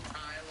down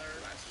Tyler?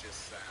 That's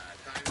just sad.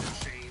 Time to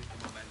change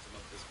the momentum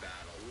of this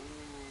battle.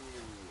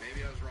 Ooh, maybe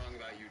I was wrong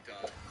about you,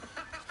 Doug.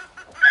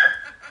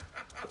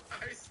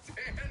 I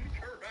stand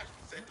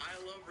corrected. I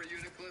love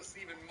Reuniclus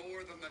even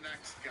more than the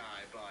next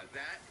guy, but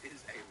that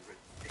is a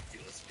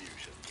ridiculous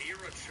fusion.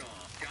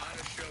 Kirachomp, gotta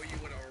show you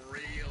what a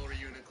real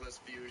Reuniclus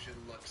fusion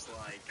looks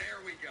like.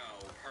 There we go.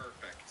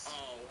 Perfect.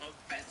 Oh,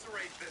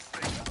 eviscerate this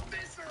thing.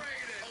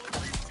 Eviscerate it.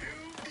 Only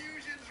 2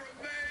 fusions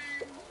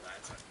remain. Oh,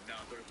 that's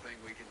another thing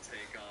we can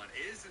take on,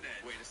 isn't it?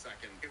 Wait a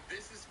second. If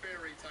this is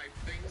fairy type,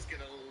 things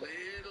get a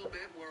little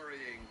bit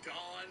worrying.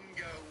 Dawn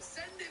Go.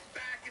 Send it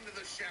back into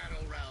the Shadow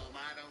Realm.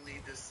 I don't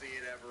need to see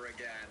it ever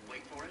again.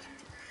 Wait for it.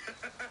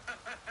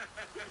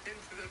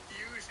 Into the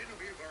fusion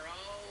we were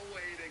all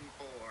waiting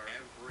for.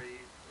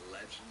 Every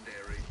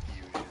legendary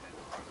fusion in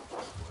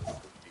Arceus was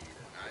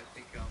defeated. I've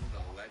become the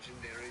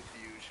legendary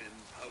fusion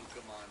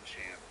Pokemon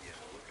champion.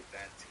 Look at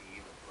that team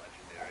of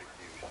legendary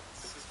fusions.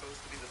 This is supposed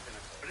to be the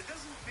pinnacle, but it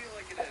doesn't feel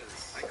like it is.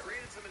 I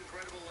created some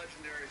incredible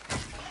legendary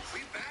fusions.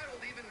 We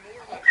battled even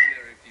more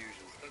legendary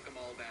fusions, took them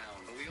all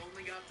down, but we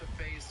only got to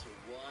face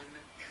 1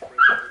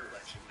 triple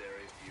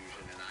legendary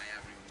fusion, and I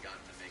haven't even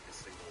gotten to make a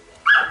single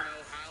one. I don't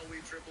know how we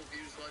triple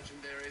fuse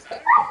legendaries.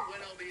 I don't know when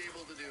I'll be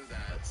able to do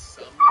that.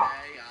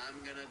 Someday I'm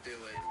gonna do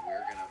it, and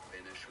we're gonna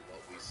finish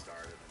what we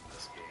started in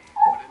this game.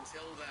 But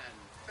until then,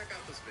 check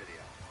out this video.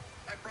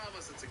 I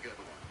promise it's a good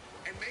one.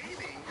 And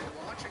maybe you're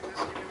watching this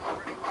and you can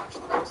already watch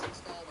the next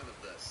installment of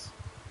this.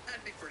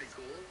 That'd be pretty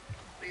cool.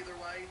 Either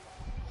way,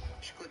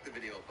 you should click the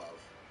video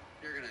above.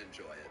 You're gonna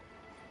enjoy it.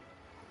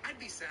 I'd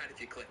be sad if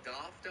you clicked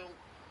off. Don't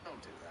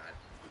do that.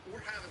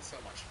 We're having so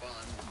much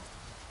fun.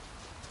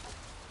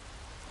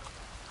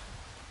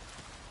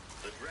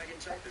 The Dragon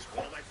type is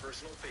one of my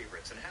personal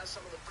favorites and has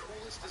some of the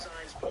coolest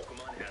designs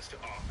Pokemon has to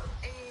offer,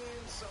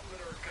 and some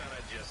that are kind of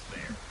just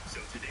there.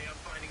 So today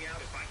I'm finding out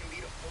if I can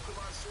beat a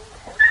Pokemon Sword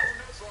Hardcore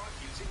Nuzlocke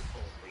using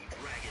only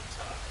Dragon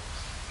types.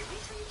 The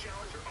rules for the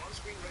challenge are on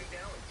screen right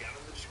now and down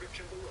in the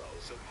description below,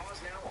 so pause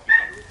now if you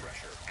need a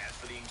refresher. As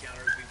for the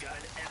encounters, we've got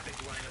an epic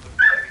lineup of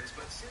dragons,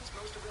 but since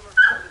most of them are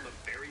found in the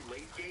very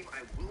late game,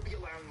 I will be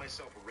allowing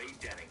myself raid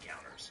den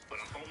encounters.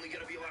 But I'm only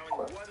going to be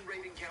allowing 1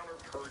 raid encounter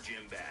per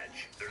gym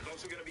badge. There's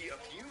also going to be a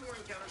few more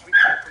encounters we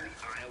get from the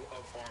Isle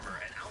of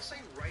Armor, and I'll say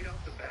right off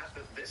the bat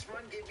that this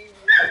run gave me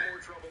way more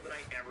trouble than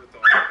I ever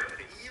thought it could.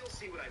 You'll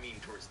see what I mean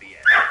towards the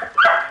end.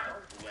 But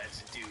now,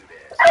 let's do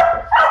this.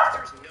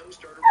 There's no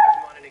starter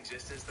Pokemon in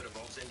existence that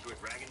evolves into a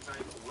dragon type,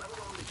 let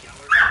alone the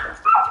Galar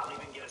types that don't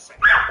even get a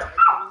second type.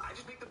 I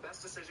just make the best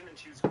decision and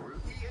choose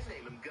Grookey and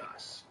name him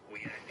Gus.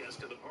 We add Gus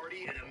to the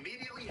party and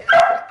immediately head to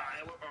the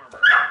Isle of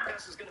Armor.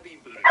 Gus is going to be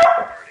booted to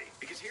the party,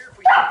 because here if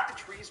we hit the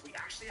trees, we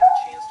actually have a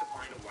chance to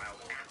find a wild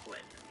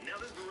Applin.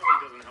 Now this really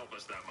doesn't help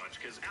us that much,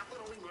 because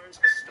Applin only learns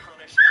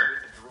Astonish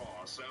with the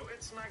draw, so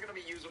it's not going to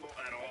be usable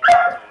at all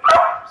until it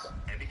comes.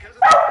 And because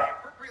of that, I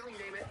appropriately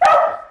name it.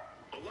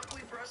 But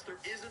luckily for us, there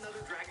is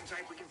another dragon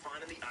type we can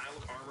find in the Isle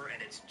of Armor, and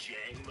it's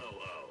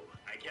Jangmo-o.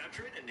 I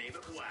capture it and name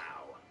it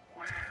Wow.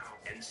 Wow.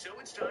 And so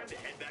it's time to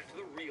head back to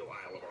the real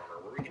Isle of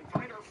Armor, where we can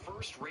find our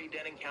first raid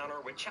den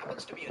encounter, which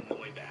happens to be a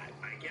Noibat.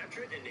 I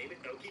capture it and name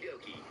it Okie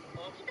Dokie.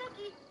 Okie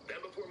Dokie.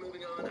 Then before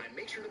moving on, I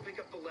make sure to pick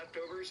up the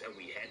leftovers, and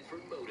we head for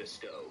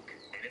Motostoke.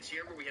 And it's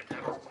here where we have to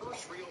have our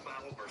first real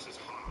battle versus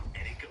Hop.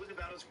 And it goes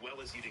about as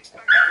well as you'd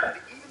expect, but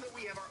even though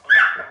we have our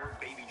unpowered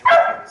baby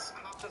dragons,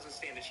 Hop doesn't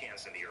stand a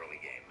chance in the early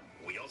game.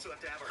 We also have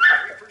to have our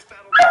very first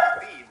battle with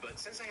speed, but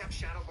since I have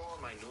Shadow Ball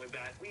and my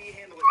Noibat, we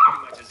handle it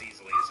pretty much as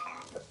easily as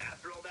Hawk.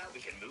 After all that, we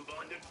can move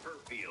on to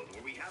Furfield,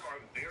 where we have our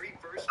very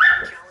first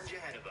challenge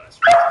ahead of us,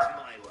 which is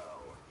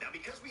Milo. Now,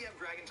 because we have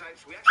Dragon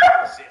types, we actually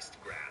resist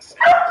Grass,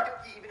 and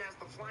Okidoki even has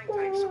the Flying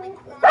type, so we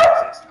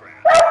quasi-resist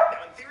Grass.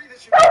 Now, in theory,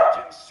 this should make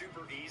the gym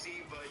super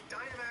easy, but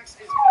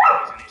Dynamax is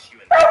always an issue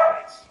in this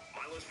place.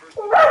 Milo's first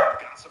Pokemon,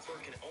 Gossifleur,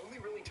 can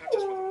only really touch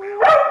us with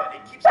Round, but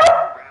it keeps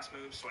out the Grass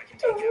moves, so I can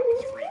take it out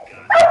with 3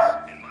 guns.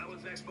 And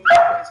Milo's next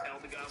Pokemon is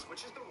Eldegoss,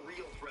 which is the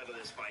real threat of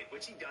this fight,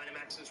 which he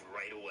Dynamaxes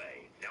right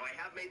away. Now, I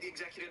have made the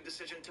executive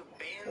decision to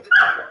ban the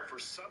DR for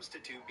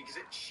Substitute because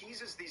it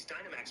cheeses these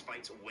Dynamax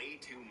fights way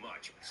too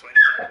much. So I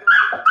decided to go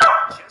for the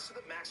DR just so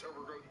that Max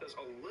Overgrowth does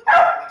a little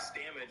bit less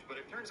damage, but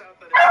it turns out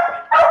that if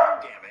I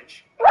do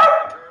damage,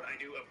 in turn I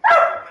do a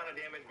fair amount of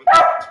damage with the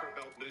Expert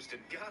Belt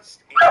boosted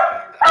Gust, and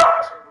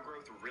Max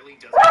Overgrowth really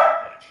doesn't do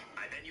much.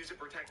 I then use it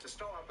Protect to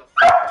stall out the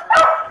full turn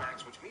of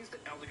Dynamax, which means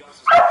that Eldegoss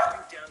is going to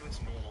shrink down to its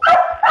normal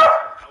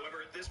size.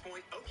 However, at this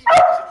point, Okidoki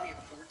is only at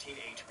 14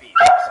 HP,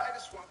 so I decided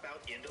to swap out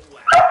into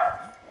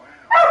Lapras.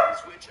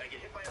 Switch, I get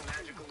hit by a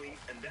Magical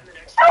Leaf, and then the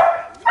next turn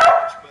I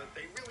Leech, but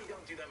they really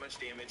don't do that much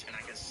damage, and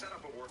I can set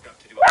up a workup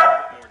to do a little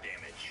bit more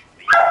damage.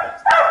 The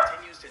offense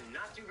continues to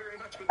not do very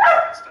much with the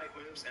type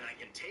moves, and I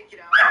can take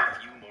it out with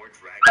a few more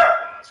Dragon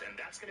Claws, and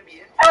that's going to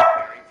be it for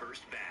the very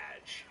first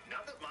badge.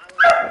 Not that Milo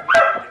is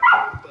very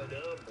different, but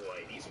oh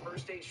boy, these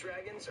first stage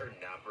dragons are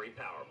not very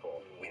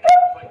powerful. We have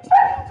to fight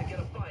T-Ball to get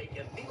a bite,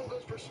 and Beagle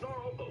goes for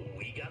Snarl, but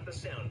we got the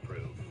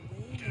soundproof.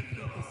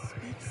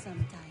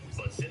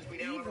 But since we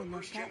now have our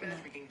first gym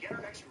match, we can get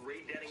our next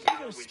raid den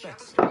encounter, which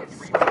happens to be a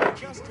free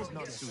just is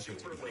not a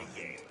super late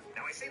game.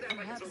 Now I say that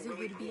like it's a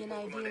really cool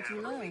Pokemon at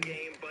early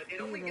game, but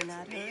it only gets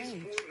these 4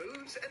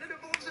 moves, and it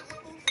evolves at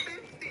level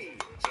 50.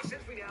 So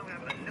since we now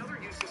have another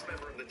useless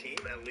member of the team,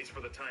 at least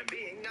for the time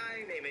being,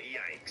 I name it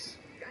Yikes.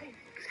 Yikes.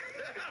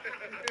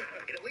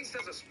 It at least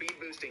has a speed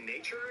boosting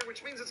nature,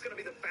 which means it's going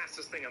to be the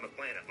fastest thing on the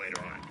planet later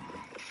on.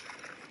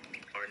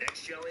 Our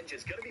next challenge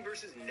is going to be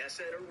versus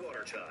Nessa and her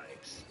water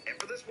types. And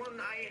for this one,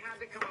 I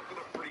had to come up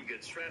with a pretty good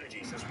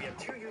strategy since we have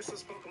 2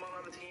 useless Pokemon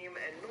on the team,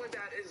 and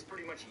Noibat is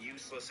pretty much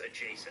useless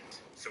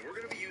adjacent. So we're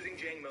going to be using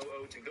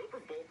Jangmo-O to go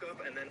for Bulk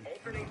Up and then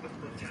alternate with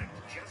Protect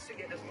just to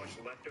get as much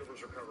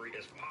leftovers recovery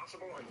as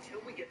possible until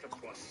we get to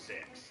 +6.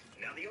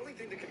 Now, the only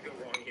thing that could go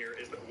wrong here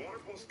is that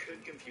Water Pulse could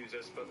confuse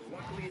us, but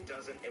luckily it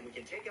doesn't, and we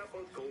can take out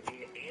both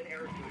Goldeen and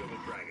Aracuda with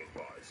Dragon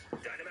Claws.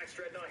 Dynamax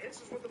Dreadnought hits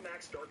us with the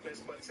Max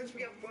Darkness, but since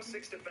we have +6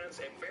 defense,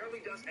 it barely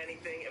does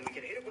anything, and we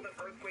can hit it with an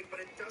Earthquake, but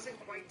it doesn't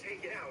quite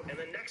take it out. And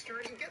the next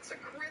turn, he gets a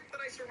crit that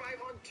I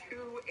survive on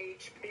 2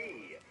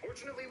 HP.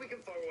 Fortunately, we can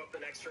follow up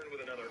the next turn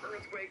with another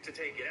Earthquake to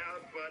take it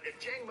out, but if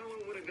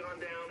Jangmo-O would have gone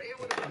down, it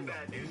would have been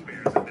bad news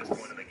bears at this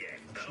point in the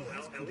game. Oh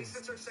well, at least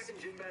it's our second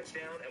gym badge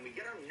down, and we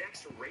get our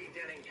next raid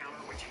den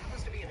encounter, which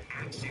happens to be an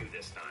Axew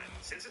this time.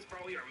 Since it's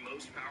probably our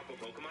most powerful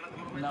Pokemon at the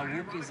moment,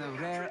 Nawuk is a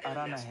rare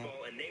Aranahe,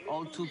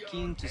 all too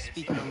keen to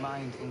speak her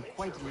mind, and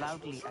quite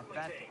loudly at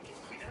that.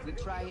 We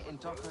try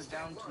and talk her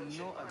down to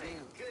no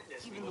avail.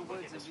 Even the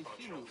words of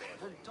Vifilu,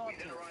 her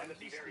daughter, are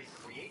useless.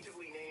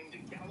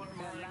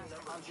 Their last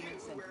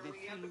argument sent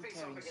Vifilu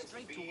tearing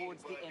straight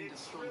towards the end of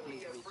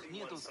Stoneblaze Ridge,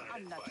 near those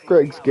unnatural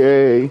Greg's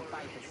gay.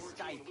 by the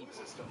Sky People.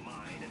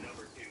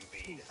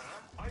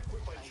 I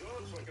quit my job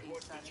so I could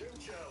watch the gym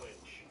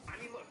challenge. I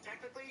mean, look,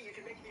 technically, you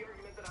can make the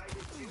argument that I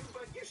did too,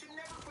 but you should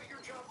never quit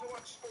your job to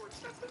watch sports.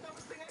 That's the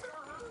dumbest thing I've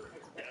ever heard.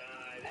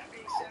 That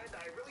being said,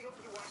 I really hope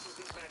he watches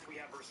this match we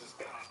have versus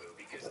Gabu,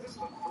 because this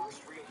is the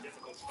first real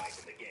difficult fight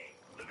in the game.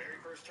 The very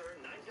first turn,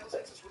 Ninetales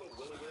hits us with a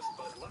Will-O-Wisp,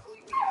 but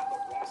luckily we have the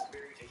Frost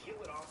Berry to heal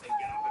it off and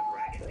get off a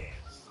Dragon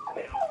Dance.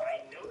 Now,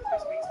 I know that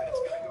this means that it's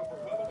going to go for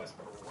Will-O-Wisp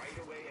right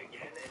away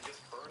again and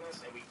just burn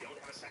us, and we don't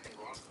have a second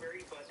Frost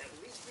Berry, but at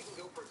least we can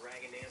go for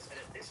Dragon Dance, and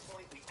at this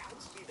point, we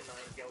outspeed the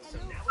Ninetales,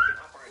 so now we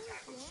can up our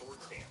attack with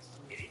Swords Dance.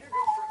 It either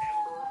goes for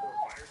Ember or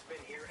Fire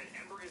Spin here, and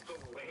Ember is the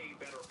way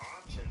better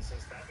option,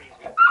 since that means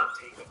we don't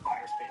take the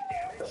Fire Spin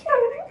damage,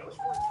 and it goes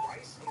for it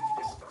twice, and we can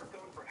just start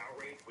going for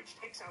Outrage, which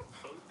takes out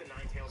both the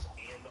Ninetales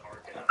and the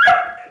Arcanine.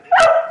 And then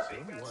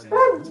Big Bad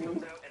Swords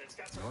comes out, and it's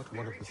got some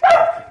very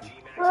talented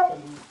G-Max.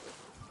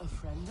 A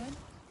friend then?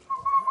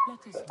 Let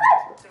us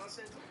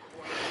Doesn't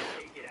quite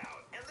take it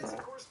out. And this,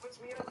 of course, puts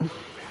me in a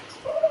really bad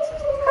spot,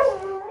 since the next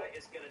Booyah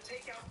is going to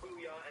take out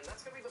Booyah, and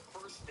that's going to be the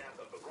first death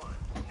of the run.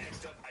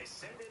 Next up, I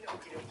send in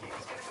Okidoki.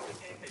 He's going to have to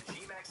take a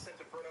G-Max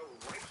Centiferno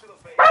right to the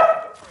face.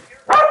 Go for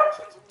Air Cutter, which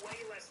does way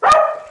less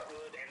damage than it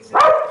would, and since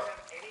I don't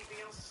have anything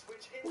else to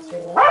switch into,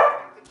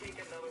 I have to take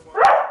another one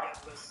to get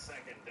the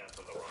second death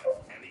of the run.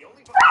 And the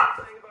only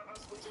positive thing about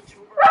us losing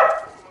 2 of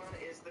our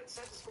Pokemon is that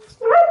Centiskor's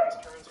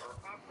next turns are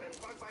up, and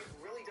Bug Bite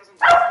really doesn't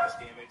do much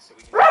damage, so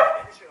we can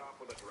finish it off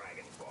with a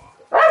Dragon Claw.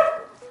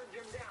 Third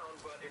gym down,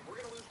 but if we're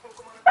going to lose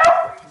Pokemon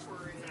at this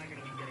rate, we're not going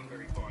to be getting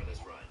very far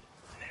this run.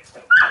 Next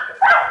up,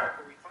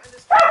 we find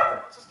this guy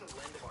who wants us to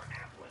lend him our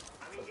Applin.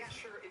 I mean, yeah,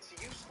 sure, it's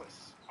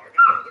useless. Our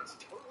guy gets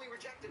totally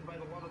rejected by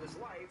the love of his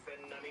life,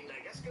 and I mean,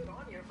 I guess good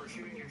on you for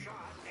shooting your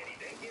shot, and he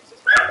then gives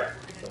us what we're going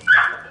to need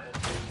to evolve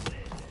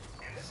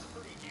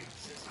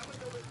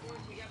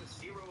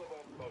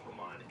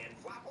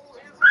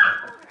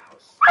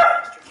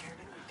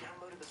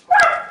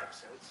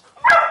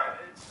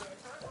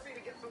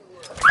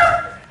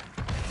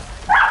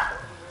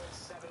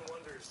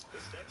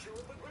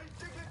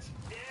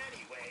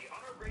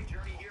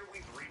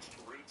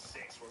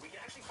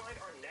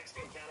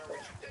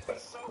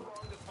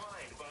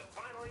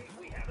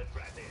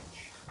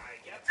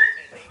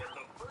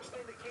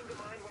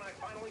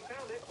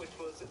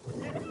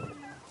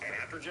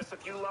just a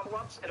few level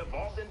ups, it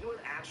evolved into an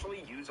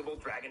actually usable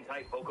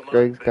Dragon-type Pokemon.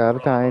 Greg's got a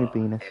tiny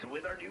penis. And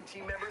with our new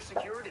team members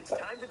secured, it's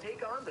time to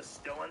take on the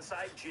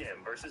Stow-on-Side Gym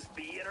versus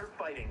Bee and her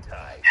fighting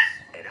types.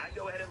 And I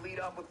go ahead and lead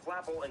off with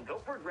Flapple and go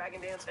for a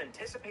Dragon Dance,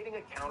 anticipating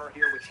a counter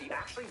here, which he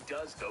actually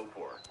does go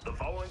for. The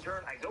following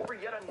turn, I go for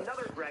yet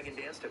another Dragon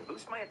Dance to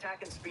boost my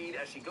attack and speed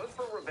as she goes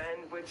for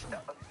Revenge, which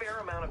a fair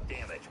amount of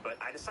damage. But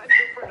I decided to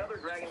go for another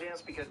Dragon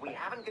Dance because we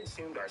haven't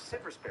consumed our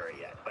Sitrus Berry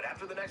yet. But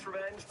after the next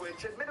Revenge,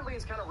 which admittedly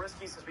is kind of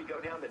risky since we go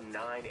down to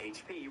 9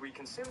 HP, we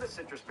consume the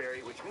Sitrus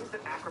Berry, which means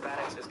that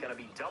Acrobatics is going to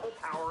be double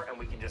power, and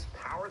we can just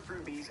power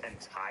through Bee's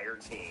entire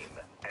team.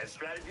 As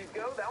strategies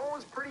go, that one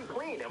was pretty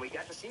clean, and we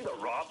got to see the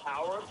raw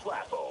power of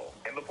Flapple.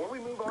 And before we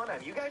move on,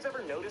 have you guys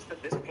ever noticed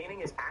that this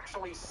painting is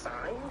actually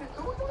signed?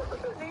 Who would want to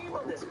put their name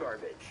on this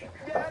garbage?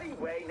 Yeah,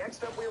 anyway,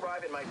 next up we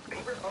arrive at my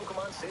favorite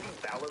Pokemon city,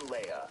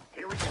 Valenlea.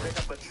 Here we can pick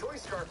up a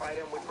Choice Scarf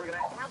item, which we're going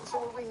to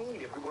absolutely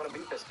need if we want to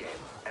beat this game.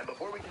 And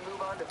before we can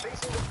move on to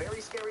facing the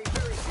very scary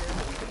Fairy Gym,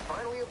 we can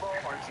finally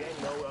evolve our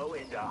Jangmo-o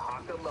into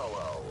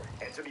Hakamo-o.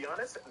 And to be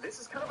honest, this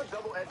is kind of a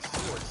double-edged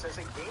sword. Since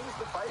it gains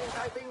the fighting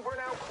typing, we're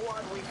now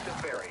quad weak to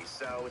Fairy,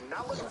 so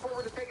not looking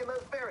forward to taking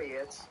those Fairy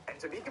hits. And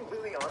to be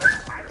completely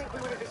honest, I think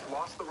we would have just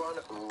lost the run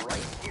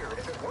right here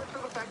if it weren't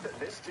for the fact that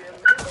this gym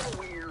is a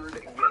weird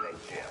gimmick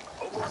gym.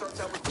 Opal starts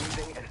out with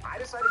losing, and I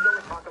decided to go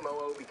with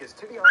Hakamo-o because,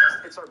 to be honest,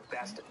 it's our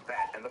best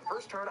bet. And the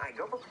first turn, I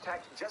go for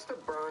Protect just to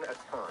burn a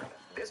turn.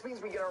 This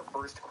means we get our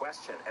first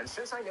question, and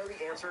since I know the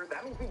answer,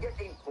 that means we get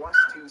a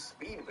 +2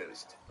 speed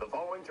boost. The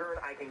following turn,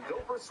 I can go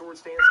for Sword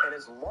Stance, and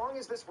as long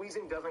as this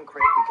Weezing doesn't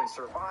crit, we can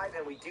survive,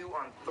 and we do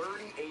on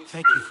 38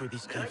 Thank you for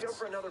these Then I go gifts.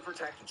 for another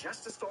Protect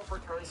just to stall for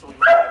turn, so we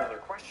might get another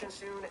question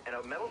soon, and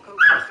a Metal Coat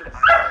boosted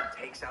item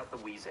takes out the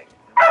Weezing.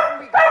 Then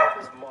we go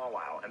with this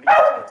Mawile, and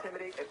because of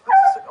Intimidate, it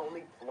puts us at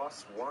only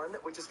 +1,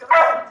 which is going to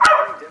be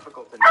very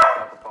difficult to knock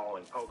out the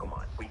following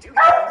Pokemon. We do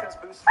get a defense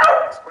boost for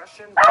the next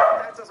question, but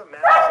that doesn't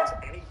matter since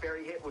any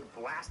Fairy hit would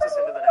blast us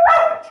into the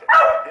next dimension.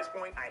 At this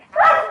point, I have to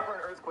go for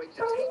an Earthquake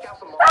to take out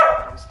the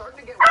Mawile, and I'm starting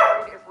to get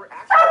worried if we're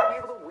actually going to be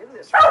able to win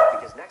this round,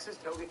 because next is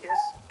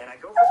Togekiss, and I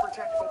go for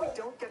Protect, but we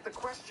don't get the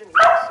question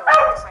here, so I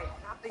guess I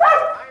have to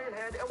use Iron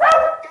Head, and we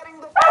end up getting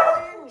the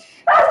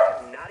flinch!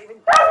 I'm not even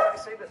kidding when I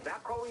say that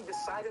that probably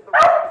decided the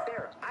round right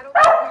there. I don't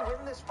think we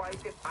win this fight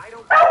if I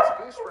don't get this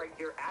boost right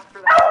here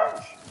after that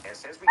flinch. And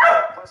since we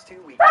got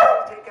 +2, we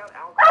can take out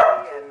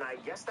Alchemy, and I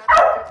guess that's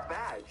our 5th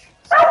badge.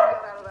 So we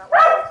got out of that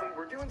one quickly.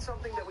 We're doing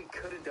something that we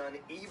could have done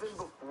even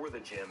before the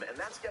gym, and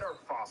that's get our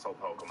fossil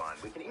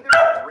Pokemon. We can either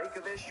get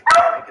Dracovish or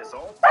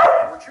Dracozolt,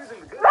 and we're choosing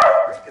the good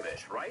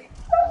Dracovish, right?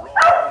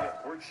 Wrong.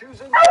 We're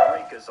choosing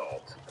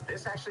Dracozolt.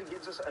 This actually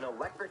gives us an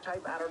electric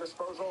type at our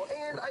disposal,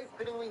 and I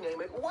fittingly name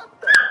it What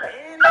the?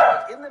 And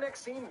in the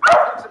next scene, Bee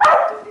gets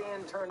adopted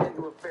and turned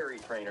into a Fairy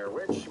trainer,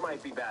 which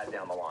might be bad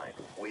down the line.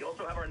 We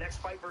also have our next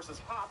fight versus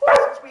Hop.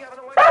 Since we have an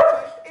electric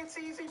type, it's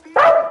easy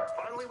peasy.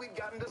 Finally, we've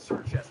gotten to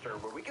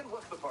Circhester, where we can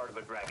look the part of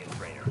a dragon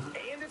trainer.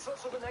 And it's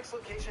also the next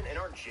location in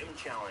our gym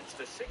challenge,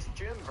 the 6th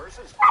gym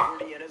versus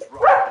Gordy and his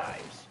rock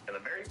types. In the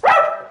very first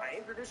turn, I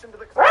introduce him to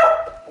the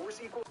concept of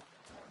force equal.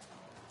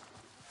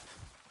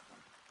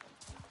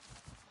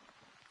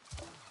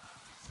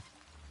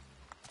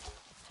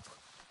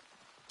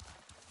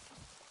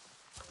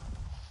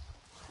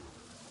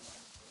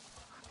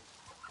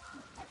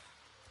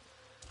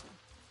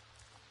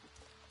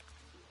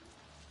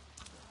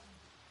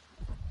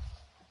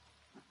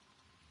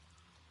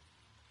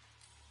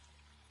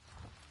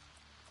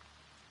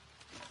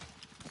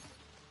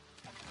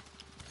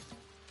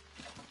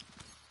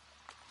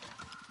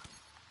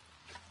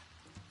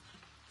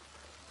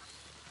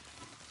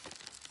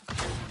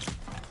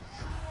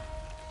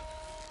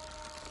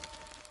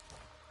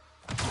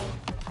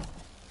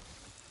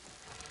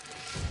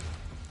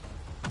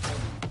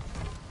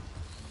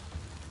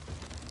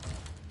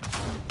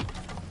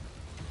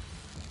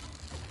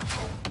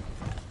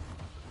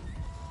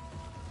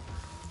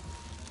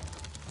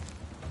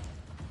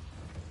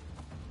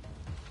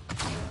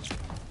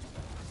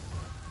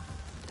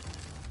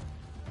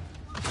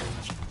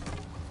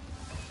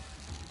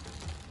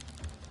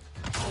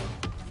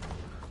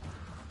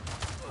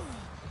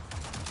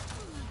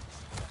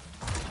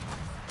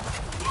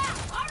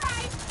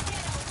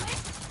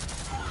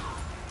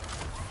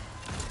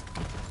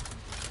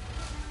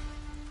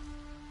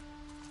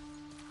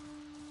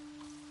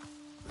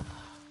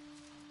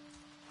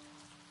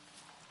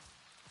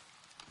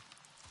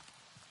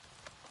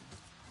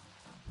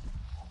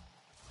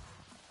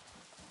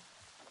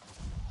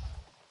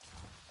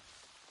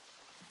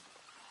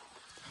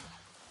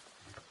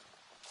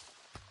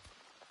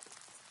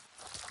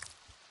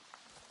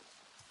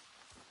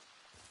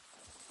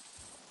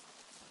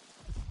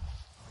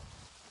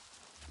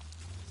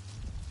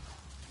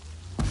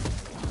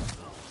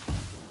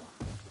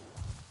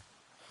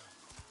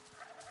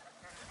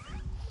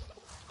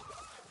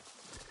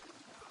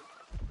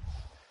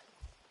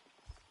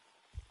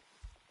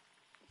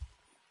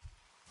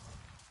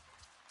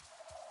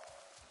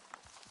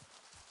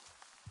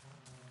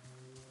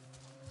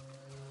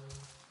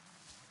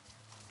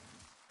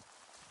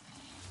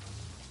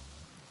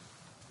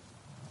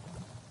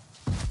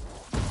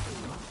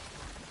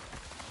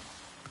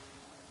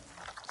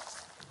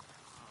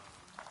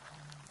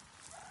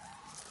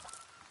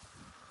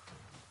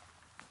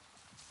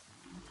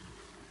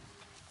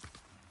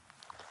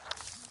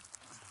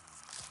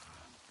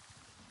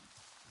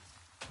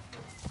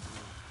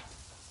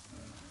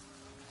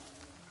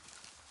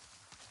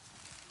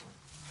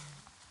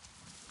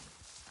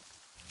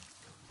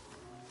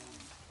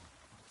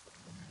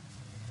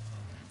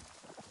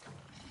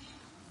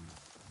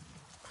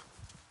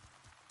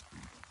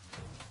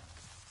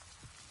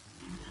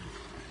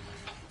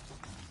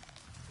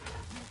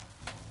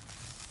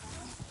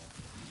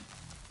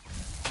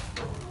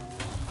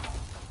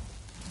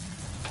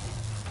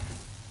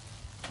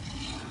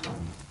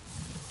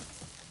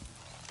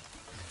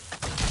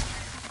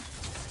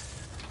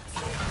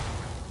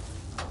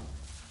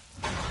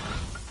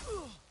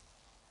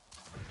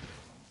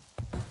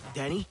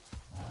 Danny,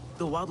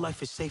 the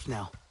wildlife is safe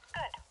now.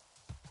 Good.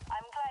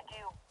 I'm glad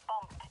you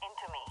bumped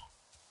into me.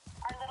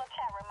 Our little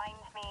chat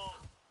reminds me...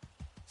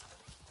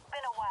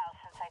 Been a while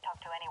since I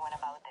talked to anyone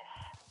about this.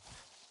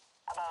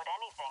 About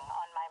anything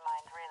on my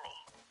mind, really.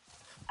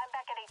 I'm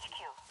back at HQ,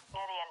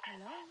 near the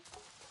entrance. Hello?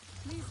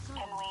 Please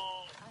come. Can we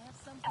I have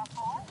something. talk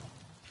more?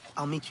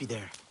 I'll meet you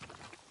there.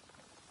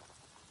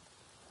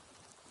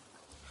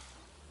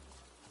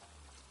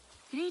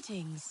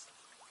 Greetings.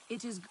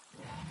 It is...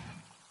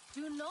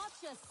 Do not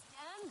just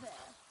stand there.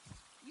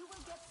 You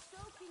will get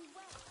soaking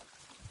wet.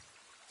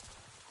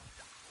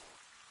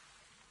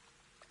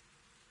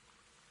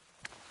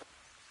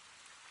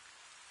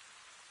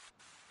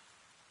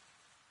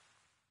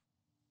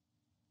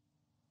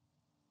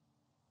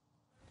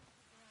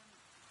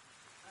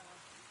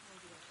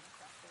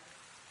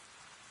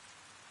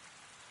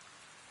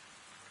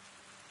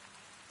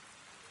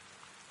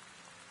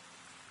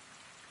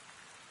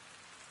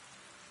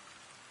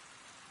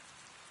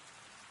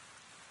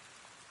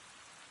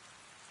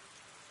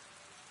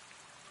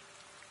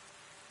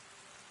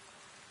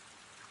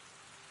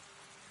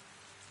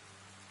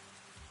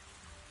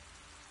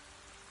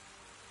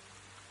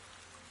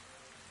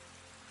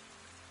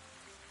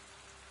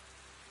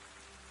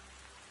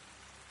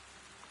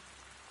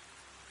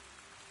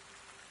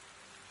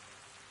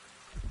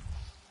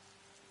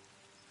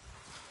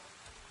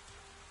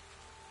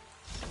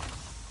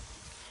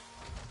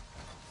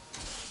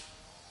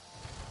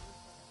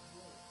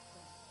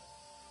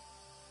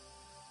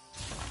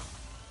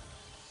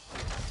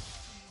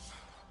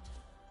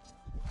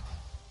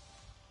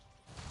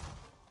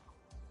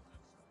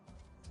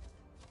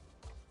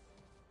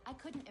 I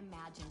couldn't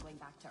imagine going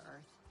back to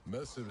Earth.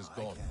 Mercer is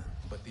gone,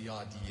 but the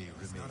RDA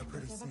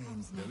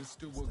remains. There is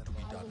still work to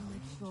be done.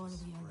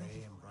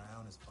 Gray and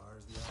brown as far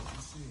as the eye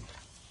can see.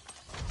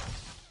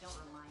 Don't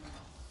remind me.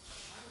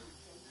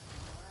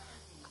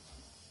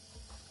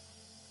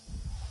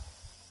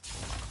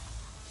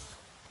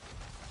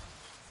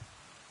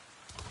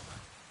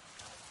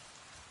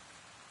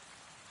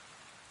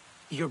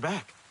 You're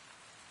back.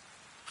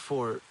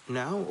 For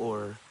now,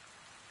 or...?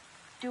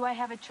 Do I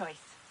have a choice?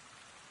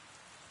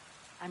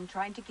 I'm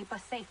trying to keep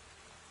us safe.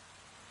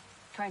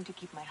 Trying to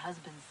keep my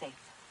husband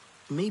safe.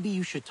 Maybe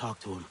you should talk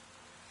to him.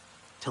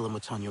 Tell him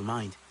what's on your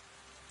mind.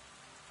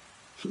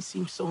 He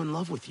seems so in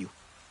love with you.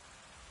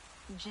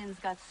 Jin's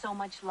got so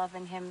much love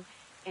in him,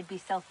 it'd be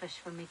selfish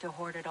for me to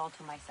hoard it all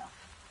to myself.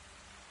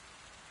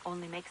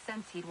 Only makes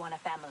sense he'd want a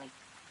family.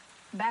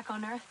 Back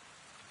on Earth,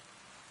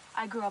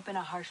 I grew up in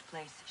a harsh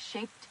place,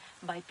 shaped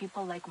by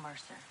people like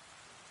Mercer.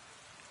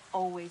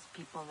 Always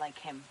people like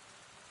him.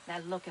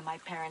 That look in my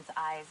parents'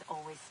 eyes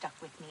always stuck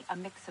with me. A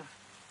mix of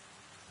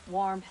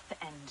warmth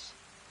and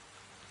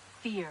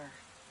fear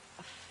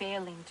of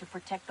failing to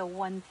protect the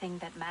one thing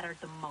that mattered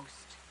the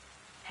most.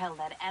 Hell,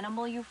 that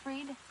animal you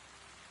freed,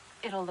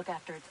 it'll look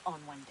after its own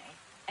one day,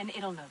 and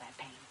it'll know that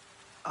pain.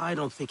 I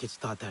don't think it's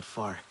thought that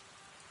far.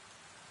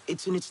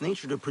 It's in its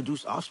nature to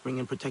produce offspring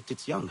and protect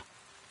its young.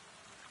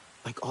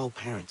 Like all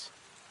parents,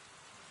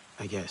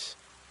 I guess.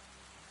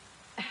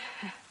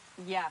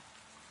 Yeah,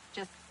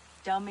 just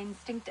dumb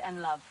instinct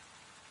and love.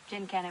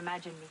 Jin can't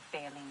imagine me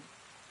failing.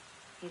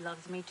 He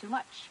loves me too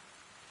much.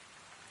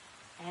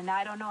 And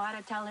I don't know how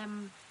to tell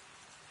him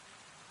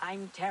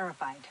I'm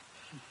terrified.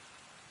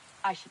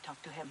 I should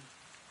talk to him.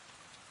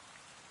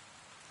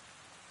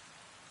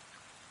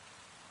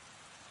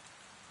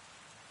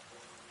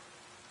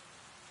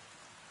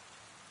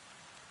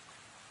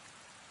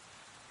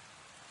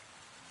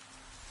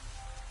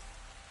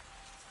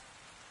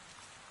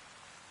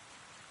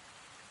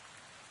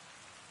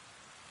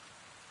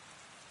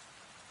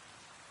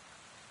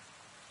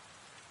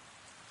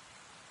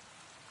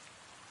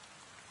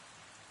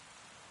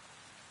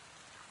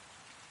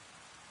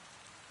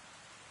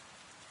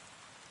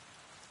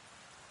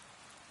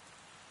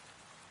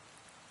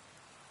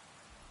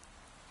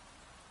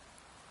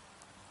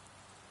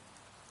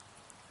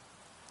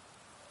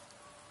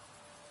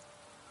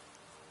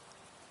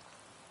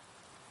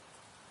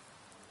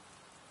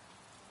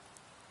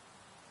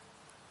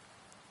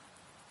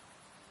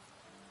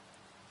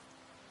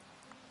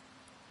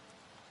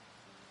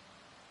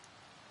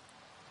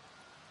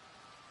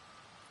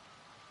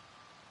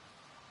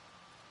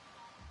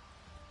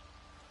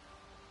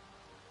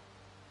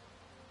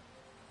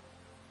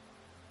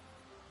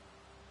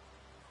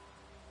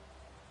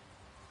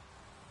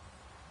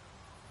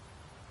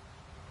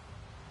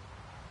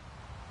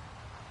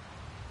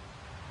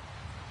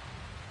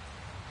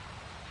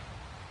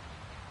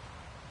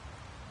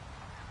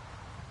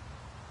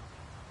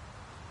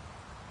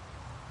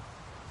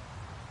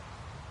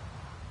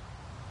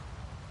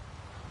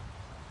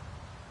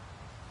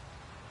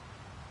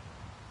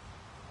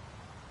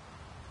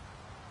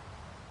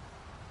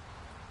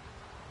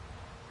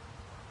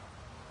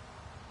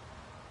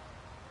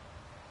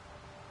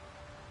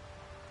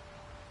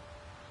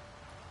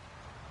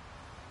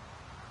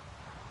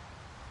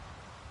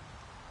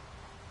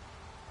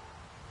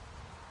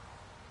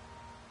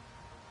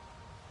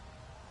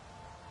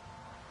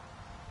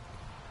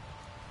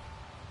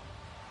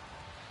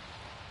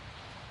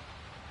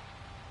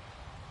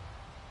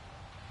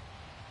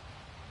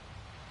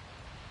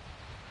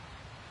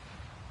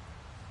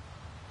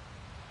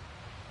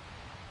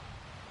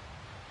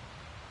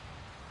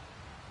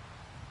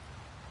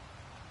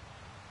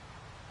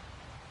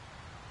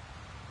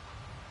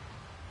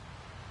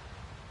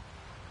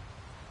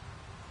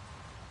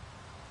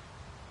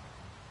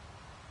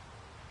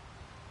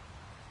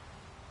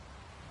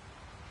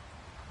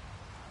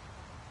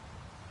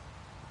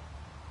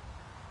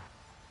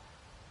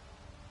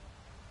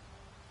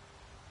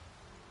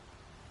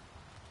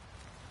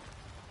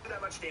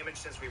 much damage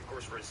since we of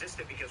course resist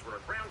it because we're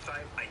a ground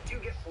type. I do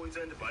get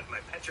poisoned, but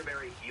my Pecha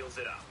Berry heals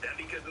it up. Then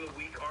because of the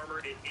weak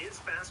armor, it is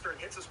faster and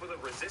hits us with a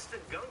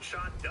resisted gunk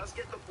shot, does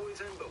get the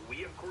poison, but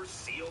we of course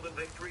seal the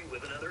victory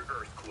with another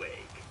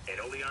Earthquake. And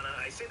Oleana,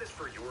 I say this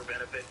for your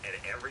benefit and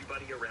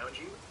everybody around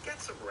you, get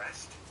some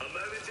rest. A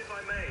moment if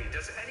I may,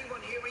 does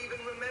anyone here even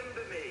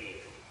remember me?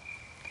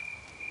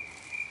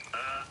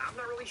 I'm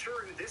not really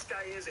sure who this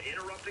guy is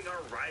interrupting our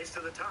rise to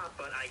the top,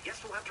 but I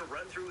guess we'll have to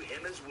run through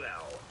him as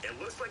well. It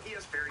looks like he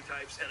has fairy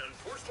types, and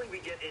unfortunately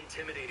we get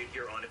intimidated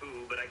here on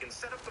Ooh, but I can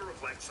set up the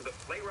reflect so the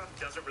play rough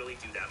doesn't really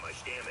do that much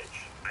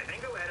damage. I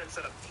then go ahead and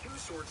set up 2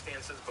 sword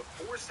stances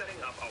before setting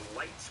up a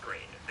light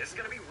screen. This is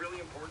going to be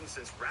really important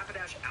since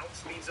Rapidash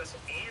outspeeds us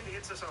and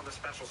hits us on the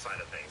special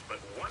side of things,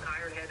 but one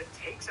Ironhead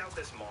takes out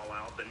this Maul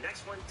out, the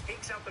next one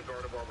takes out the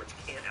Gardevoir, which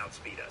can't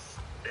outspeed us.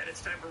 Then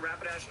it's time for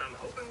Rapidash, and I'm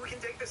hoping we can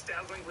take this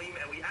Dazzling Gleam,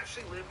 and we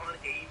actually live on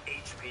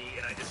 8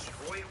 HP, and I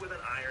destroy it with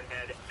an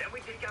Ironhead. Then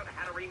we take out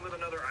Hatterene with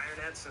another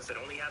Ironhead, since it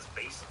only has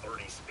base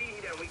 30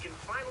 speed, and we can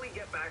finally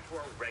get back to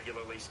our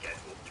regularly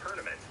scheduled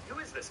tournament. Who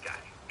is this guy?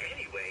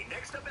 Anyway,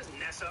 next up is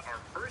Nessa, our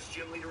first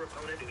gym leader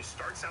opponent, who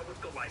starts out with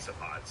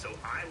Golisopod, so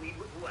I lead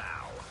with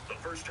Lao. The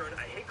first turn,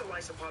 I hit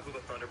Golisopod with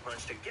a Thunder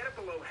Punch to get it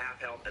below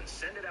half health and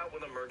send it out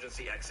with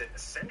Emergency Exit,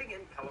 sending in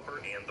Pelipper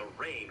and the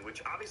Rain,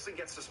 which obviously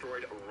gets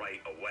destroyed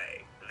right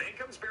away. Then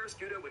comes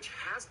Barraskewda, which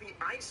has the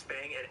Ice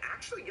Fang and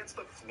actually gets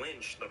the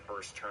Flinch the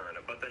first turn,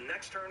 but the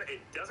next turn,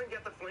 it doesn't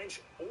get the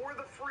Flinch or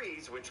the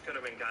Freeze, which could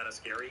have been kind of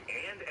scary,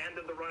 and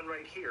ended the run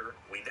right here.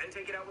 We then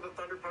take it out with a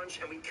Thunder Punch,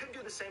 and we could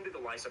do the same to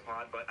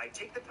Golisopod, but I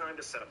take the time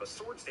to set up a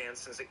Sword Stance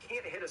since it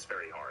can't hit us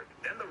very hard.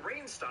 Then the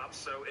Rain stops,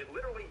 so it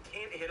literally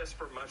can't hit us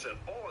for much at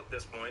all at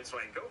this point, so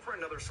I go for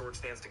another Sword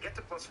Stance to get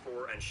to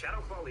 +4, and Shadow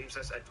Claw leaves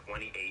us at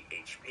 28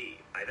 HP.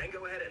 I then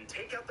go ahead and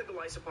take out the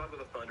Golisopod with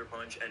a Thunder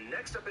Punch, and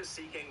next up is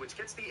Seaking, which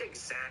gets the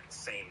exact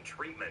same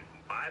treatment.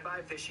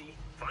 Bye-bye, Fishy.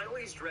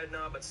 Finally is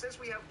Dreadnought, but since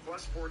we have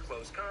 +4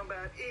 close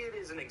combat, it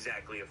isn't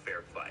exactly a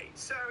fair fight.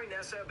 Sorry,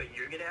 Nessa, but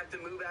you're gonna have to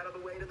move out of the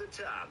way to the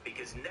top,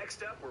 because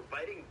next up, we're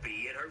fighting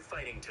Bee and her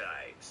fighting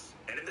types.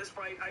 And in this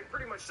fight, I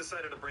pretty much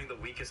decided to bring the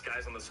weakest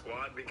guys on the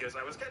squad because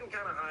I was getting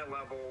kind of high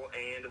level,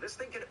 and this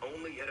thing can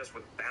only hit us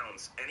with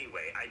bounce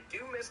anyway. I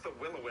do miss the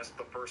Will-O-Wisp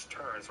the first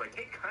turn, so I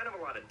take kind of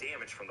a lot of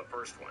damage from the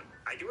first one.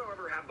 I do,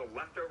 however, have the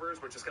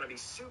Leftovers, which is going to be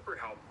super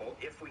helpful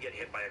if we get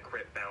hit by a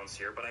crit bounce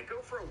here, but I go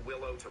for a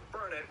Willow to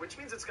burn it, which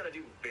means it's going to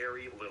do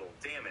very little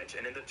damage.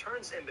 And in the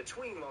turns in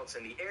between while it's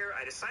in the air,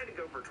 I decide to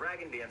go for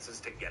Dragon Dances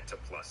to get to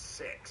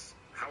 +6.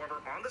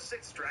 However, on the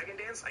 6th Dragon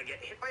Dance, I get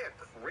hit by a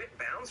crit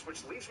bounce,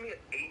 which leaves me at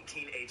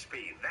 18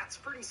 HP. That's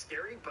pretty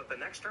scary, but the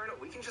next turn,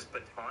 we can just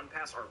baton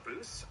pass our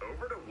boosts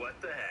over to What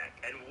the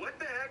Heck. And What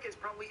the Heck is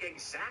probably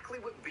exactly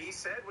what Bee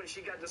said when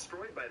she got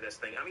destroyed by this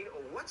thing. I mean,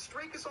 what's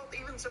Drake Assault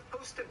even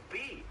supposed to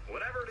be?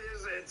 Whatever it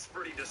is, it's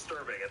pretty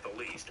disturbing at the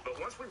least. But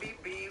once we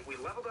beat Bee, we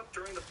leveled up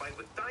during the fight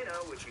with Dino,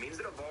 which means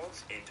it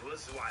evolves into a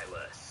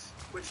Zweilous,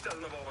 which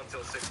doesn't evolve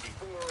until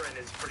 64 and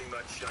is pretty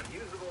much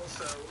unusable,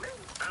 so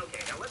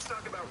okay, now let's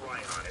talk about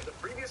Raihan. In the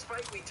previous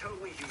fight, we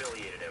totally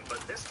humiliated him, but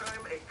this time,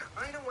 it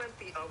kind of went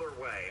the other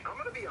way. I'm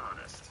gonna be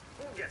honest.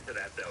 We'll get to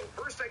that, though.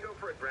 First, I go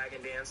for a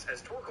Dragon Dance,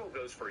 as Torkoal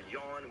goes for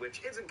Yawn,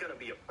 which isn't gonna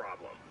be a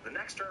problem. The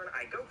next turn,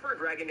 I go for a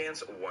Dragon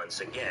Dance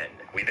once again.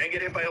 We then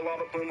get hit by a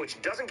Lava Plume,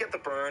 which doesn't get the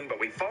burn, but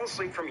we fall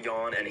asleep from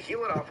Yawn and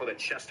heal it off with a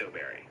Chesto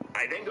Berry.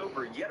 I then go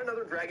for yet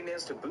another Dragon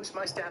Dance to boost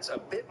my stats a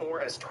bit more,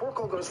 as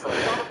Torkoal goes for a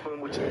Lava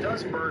Plume, which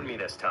does burn me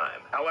this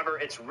time. However,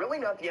 it's really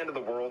not the end of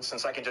the world,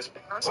 since I can just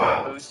pass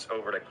my boosts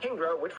over to Kingdra, which